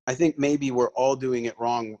 I think maybe we're all doing it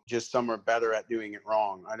wrong. Just some are better at doing it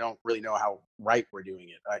wrong. I don't really know how right we're doing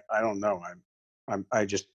it. I don't know. I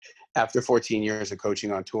just, after 14 years of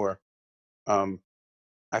coaching on tour, I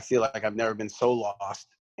feel like I've never been so lost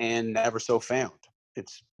and never so found.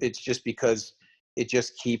 It's just because it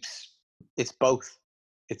just keeps, it's both.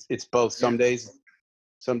 It's both. Some days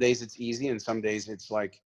it's easy, and some days it's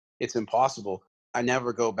like, it's impossible. I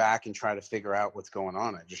never go back and try to figure out what's going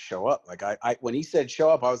on. I just show up. Like I when he said show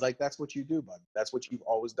up, I was like, that's what you do, bud. That's what you've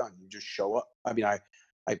always done. You just show up. I mean, I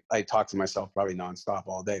talk to myself probably nonstop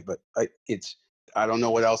all day, but I don't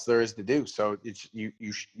know what else there is to do. So it's you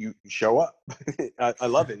show up. I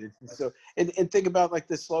love it. So and think about like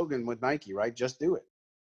this slogan with Nike, right? Just do it.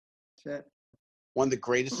 That's it. One of the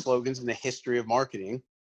greatest slogans in the history of marketing.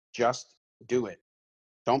 Just do it.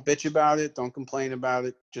 Don't bitch about it. Don't complain about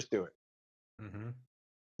it. Just do it. Mm-hmm.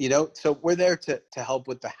 So we're there to help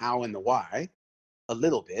with the how and the why a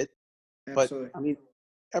little bit. Absolutely. But I mean,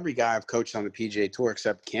 every guy I've coached on the PGA Tour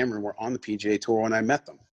except Cameron were on the PGA Tour when I met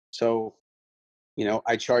them. So,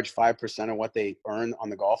 I charge 5% of what they earn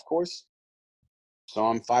on the golf course. So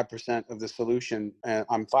I'm 5% of the solution, and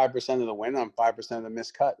I'm 5% of the win. I'm 5% of the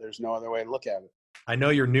miscut. There's no other way to look at it. I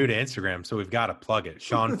know you're new to Instagram, so we've got to plug it.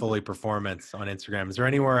 Sean Foley Performance on Instagram. Is there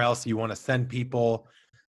anywhere else you want to send people,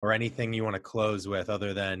 or anything you want to close with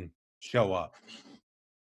other than show up?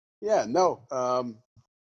 Yeah, no. I've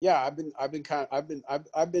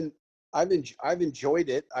enjoyed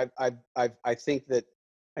it. I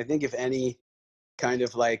think if any kind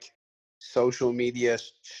of like social media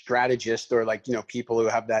strategist, or like, people who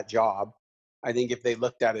have that job, I think if they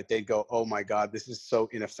looked at it, they'd go, oh my God, this is so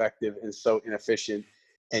ineffective and so inefficient.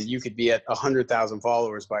 And you could be at 100,000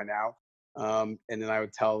 followers by now. And then I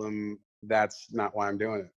would tell them that's not why I'm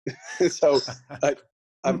doing it. So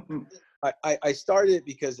I started it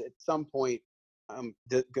because at some point I'm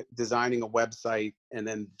designing a website, and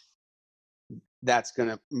then that's going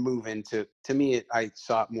to move into, to me, I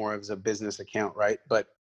saw it more as a business account, right? But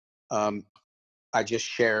I just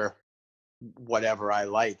share whatever I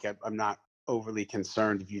like. I'm not overly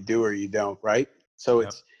concerned if you do or you don't, right? So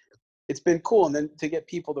it's been cool. And then to get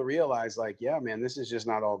people to realize, like, yeah, man, this is just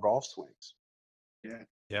not all golf swings. Yeah.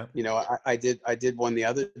 I did one the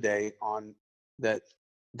other day on that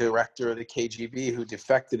director of the KGB who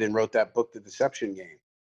defected and wrote that book, The Deception Game,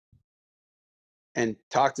 and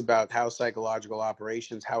talked about how psychological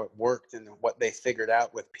operations, how it worked, and what they figured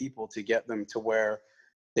out with people to get them to where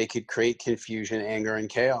they could create confusion, anger, and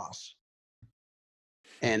chaos.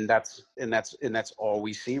 And that's all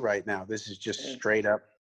we see right now. This is just straight up.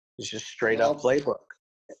 It's just straight up playbook.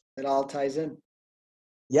 It all ties in.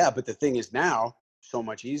 Yeah, but the thing is now so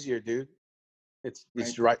much easier, dude. It's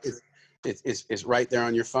right. It's right there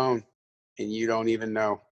on your phone, and you don't even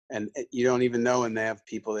know. And you don't even know. And they have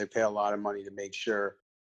people, they pay a lot of money to make sure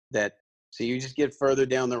that. So you just get further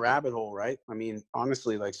down the rabbit hole, right? I mean,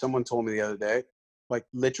 honestly, like someone told me the other day, like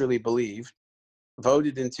literally believed,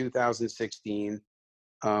 voted in 2016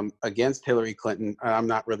 against Hillary Clinton. I'm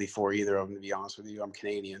not really for either of them, to be honest with you. I'm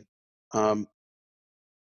Canadian.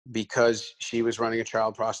 Because she was running a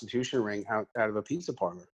child prostitution ring out of a pizza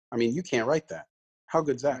parlor. I mean, you can't write that. How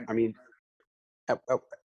good's that? Right. I mean,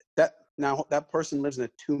 that person lives in a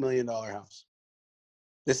 $2 million house.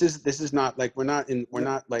 This is not like we're not in the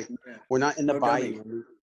No bayou. dummy.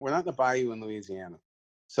 We're not in the bayou in Louisiana.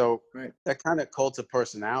 So Right. that kind of cult of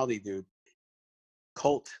personality, dude.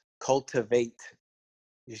 Cultivate.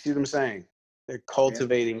 You see what I'm saying? They're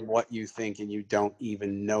cultivating what you think, and you don't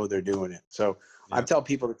even know they're doing it. So I tell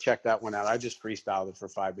people to check that one out. I just freestyled it for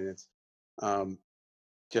 5 minutes,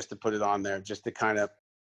 just to put it on there, just to kind of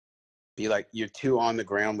be like, you're too on the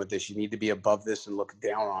ground with this. You need to be above this and look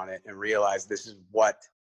down on it and realize this is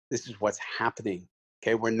what's happening.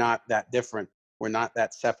 Okay, we're not that different. We're not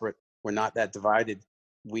that separate. We're not that divided.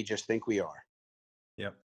 We just think we are.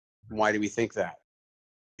 Yep. Why do we think that?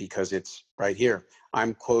 Because it's right here.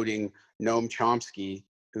 I'm quoting Noam Chomsky,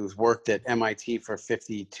 who's worked at MIT for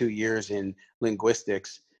 52 years in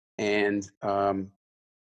linguistics and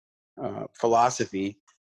philosophy.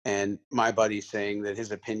 And my buddy's saying that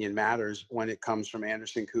his opinion matters when it comes from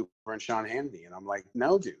Anderson Cooper and Sean Hannity. And I'm like,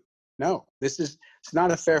 no, dude, no, it's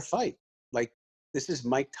not a fair fight. Like, this is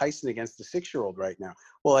Mike Tyson against the 6-year-old right now.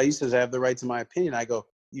 Well, he says, I have the right to my opinion. I go,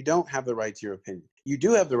 you don't have the right to your opinion. You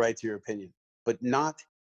do have the right to your opinion, but not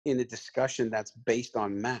in a discussion that's based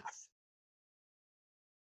on math.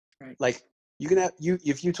 Right. Like,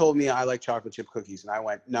 if you told me I like chocolate chip cookies and I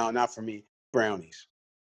went, no, not for me, brownies.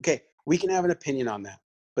 Okay, we can have an opinion on that,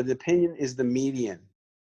 but the opinion is the median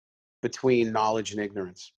between knowledge and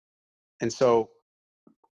ignorance. And so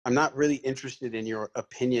I'm not really interested in your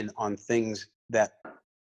opinion on things that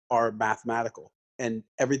are mathematical, and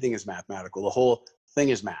everything is mathematical. The whole thing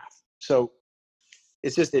is math. So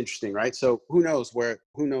it's just interesting, right? So who knows where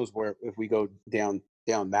if we go down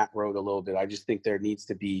that road a little bit. I just think there needs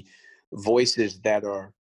to be voices that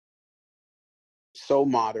are so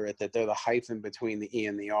moderate that they're the hyphen between the E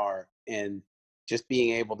and the R, and just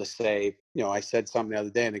being able to say, I said something the other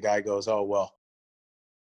day and the guy goes, oh, well,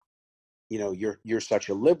 you're such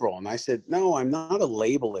a liberal. And I said, no, I'm not a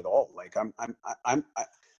label at all. Like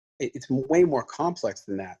it's way more complex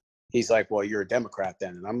than that. He's like, well, you're a Democrat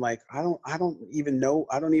then. And I'm like, I don't even know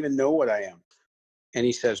what I am. And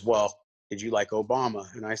he says, well, did you like Obama?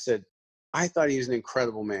 And I said, I thought he was an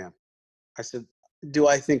incredible man. I said, do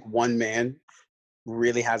I think one man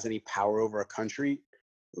really has any power over a country?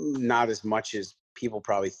 Not as much as people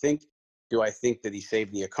probably think. Do I think that he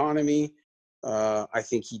saved the economy? I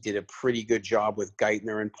think he did a pretty good job with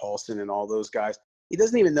Geithner and Paulson and all those guys. He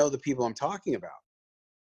doesn't even know the people I'm talking about.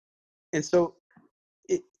 And so,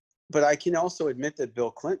 but I can also admit that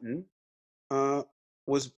Bill Clinton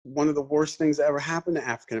was one of the worst things that ever happened to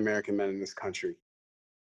African-American men in this country.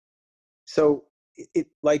 So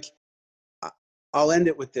I'll end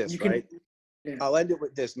it with this, right? Yeah. I'll end it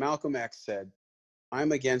with this. Malcolm X said,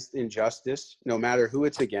 I'm against injustice, no matter who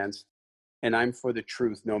it's against, and I'm for the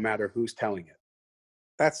truth, no matter who's telling it.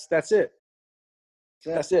 That's it.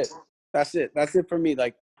 That's it. That's it for me.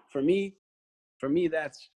 Like, for me,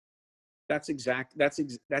 that's exactly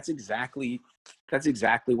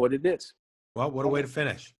what it is. Well, what a way to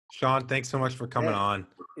finish. Sean, thanks so much for coming on.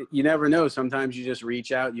 You never know. Sometimes you just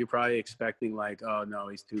reach out. You're probably expecting like, oh no,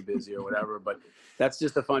 he's too busy or whatever. But that's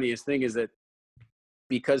just the funniest thing, is that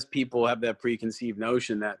because people have that preconceived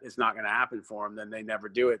notion that it's not going to happen for them, then they never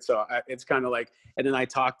do it. So it's kind of like, and then I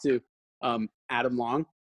talked to Adam Long.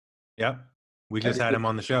 Yep. We just had him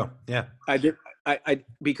on the show. Yeah. I did. I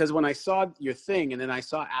because when I saw your thing and then I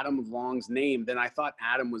saw Adam Long's name, then I thought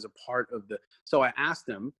Adam was a part of the, so I asked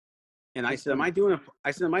him and I said, am I doing a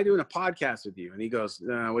podcast with you? And he goes,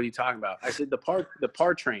 what are you talking about? I said, the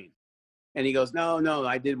par train. And he goes, no,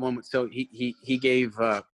 I did one. So he gave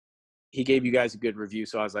you guys a good review.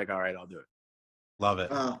 So I was like, all right, I'll do it. Love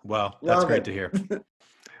it. Well, that's great to hear.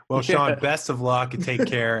 Well, Sean, best of luck and take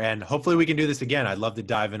care. And hopefully we can do this again. I'd love to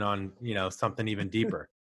dive in on, something even deeper.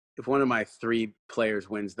 If one of my 3 players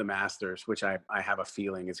wins the Masters, which I have a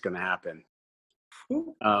feeling is going to happen.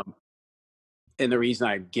 And the reason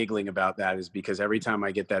I'm giggling about that is because every time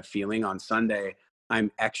I get that feeling on Sunday,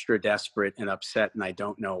 I'm extra desperate and upset and I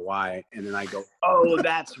don't know why. And then I go, oh,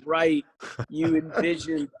 that's right. You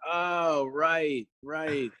envisioned. Oh, right.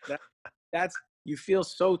 That's, you feel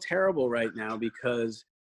so terrible right now because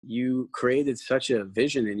you created such a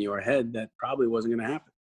vision in your head that probably wasn't going to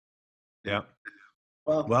happen. Yeah.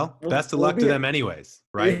 Well, best of luck to them anyways,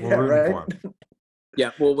 right? Yeah, we're rooting for them.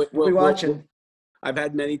 Yeah. We'll be watching. I've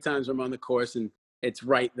had many times where I'm on the course and it's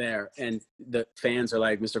right there. And the fans are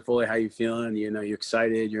like, Mr. Foley, how you feeling? You're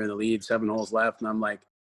excited. You're in the lead, 7 holes left. And I'm like,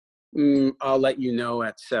 I'll let you know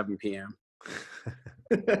at 7 p.m.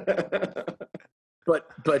 But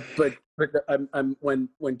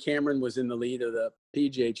When Cameron was in the lead of the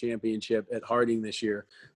PGA Championship at Harding this year,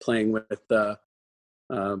 playing with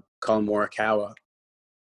Colin Morikawa,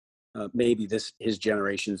 maybe his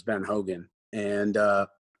generation's Ben Hogan, and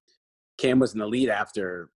Cam was in the lead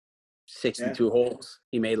after 62 holes.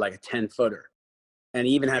 He made like a 10-footer, and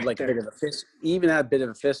he even had like a bit of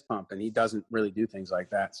a fist pump, and he doesn't really do things like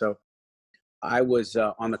that. So I was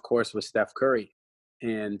on the course with Steph Curry,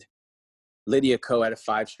 and Lydia Ko had a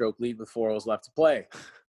 5-stroke lead with 4 holes left to play.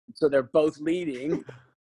 So they're both leading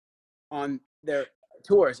on their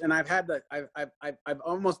tours. And I've had that. I've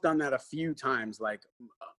almost done that a few times,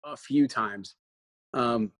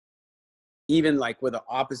 even like with an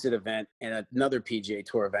opposite event and another PGA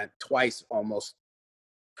Tour event, twice almost,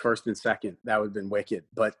 first and second. That would have been wicked.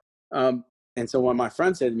 But and so when my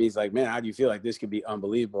friend said to me, he's like, man, how do you feel? Like, this could be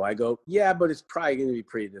unbelievable? I go, yeah, but it's probably going to be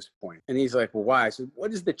pretty disappointing. And he's like, well, why? I said,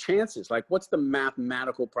 what is the chances? Like, what's the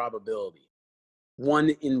mathematical probability? 1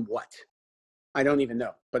 in what? I don't even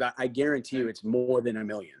know. But I guarantee you it's more than 1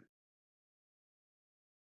 million.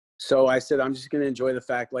 So I said, I'm just going to enjoy the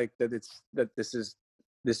fact like that this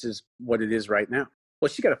is what it is right now. Well,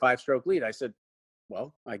 she got a 5-stroke lead. I said,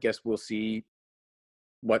 well, I guess we'll see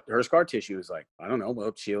what her scar tissue is like. I don't know.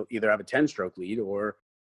 Well, she'll either have a 10-stroke lead or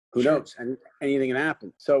who knows, and anything can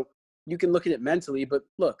happen. So you can look at it mentally, but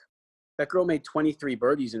look, that girl made 23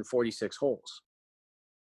 birdies in 46 holes.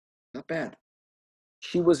 Not bad.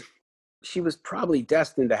 She was probably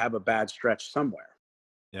destined to have a bad stretch somewhere.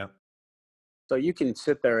 Yeah. So you can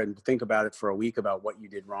sit there and think about it for a week about what you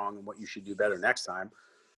did wrong and what you should do better next time.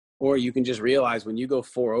 Or you can just realize when you go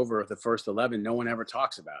 4 over the first 11, no one ever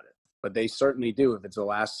talks about it. But they certainly do if it's the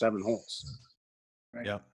last 7 holes. Right.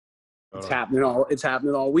 Yeah. Totally. It's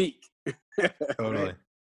happening all week. Totally. Right.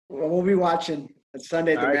 Well, we'll be watching at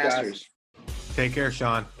Sunday at the Masters. Guys. Take care,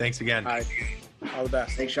 Sean. Thanks again. All right. All the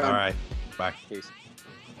best. Thanks, Sean. All right. Bye. Peace.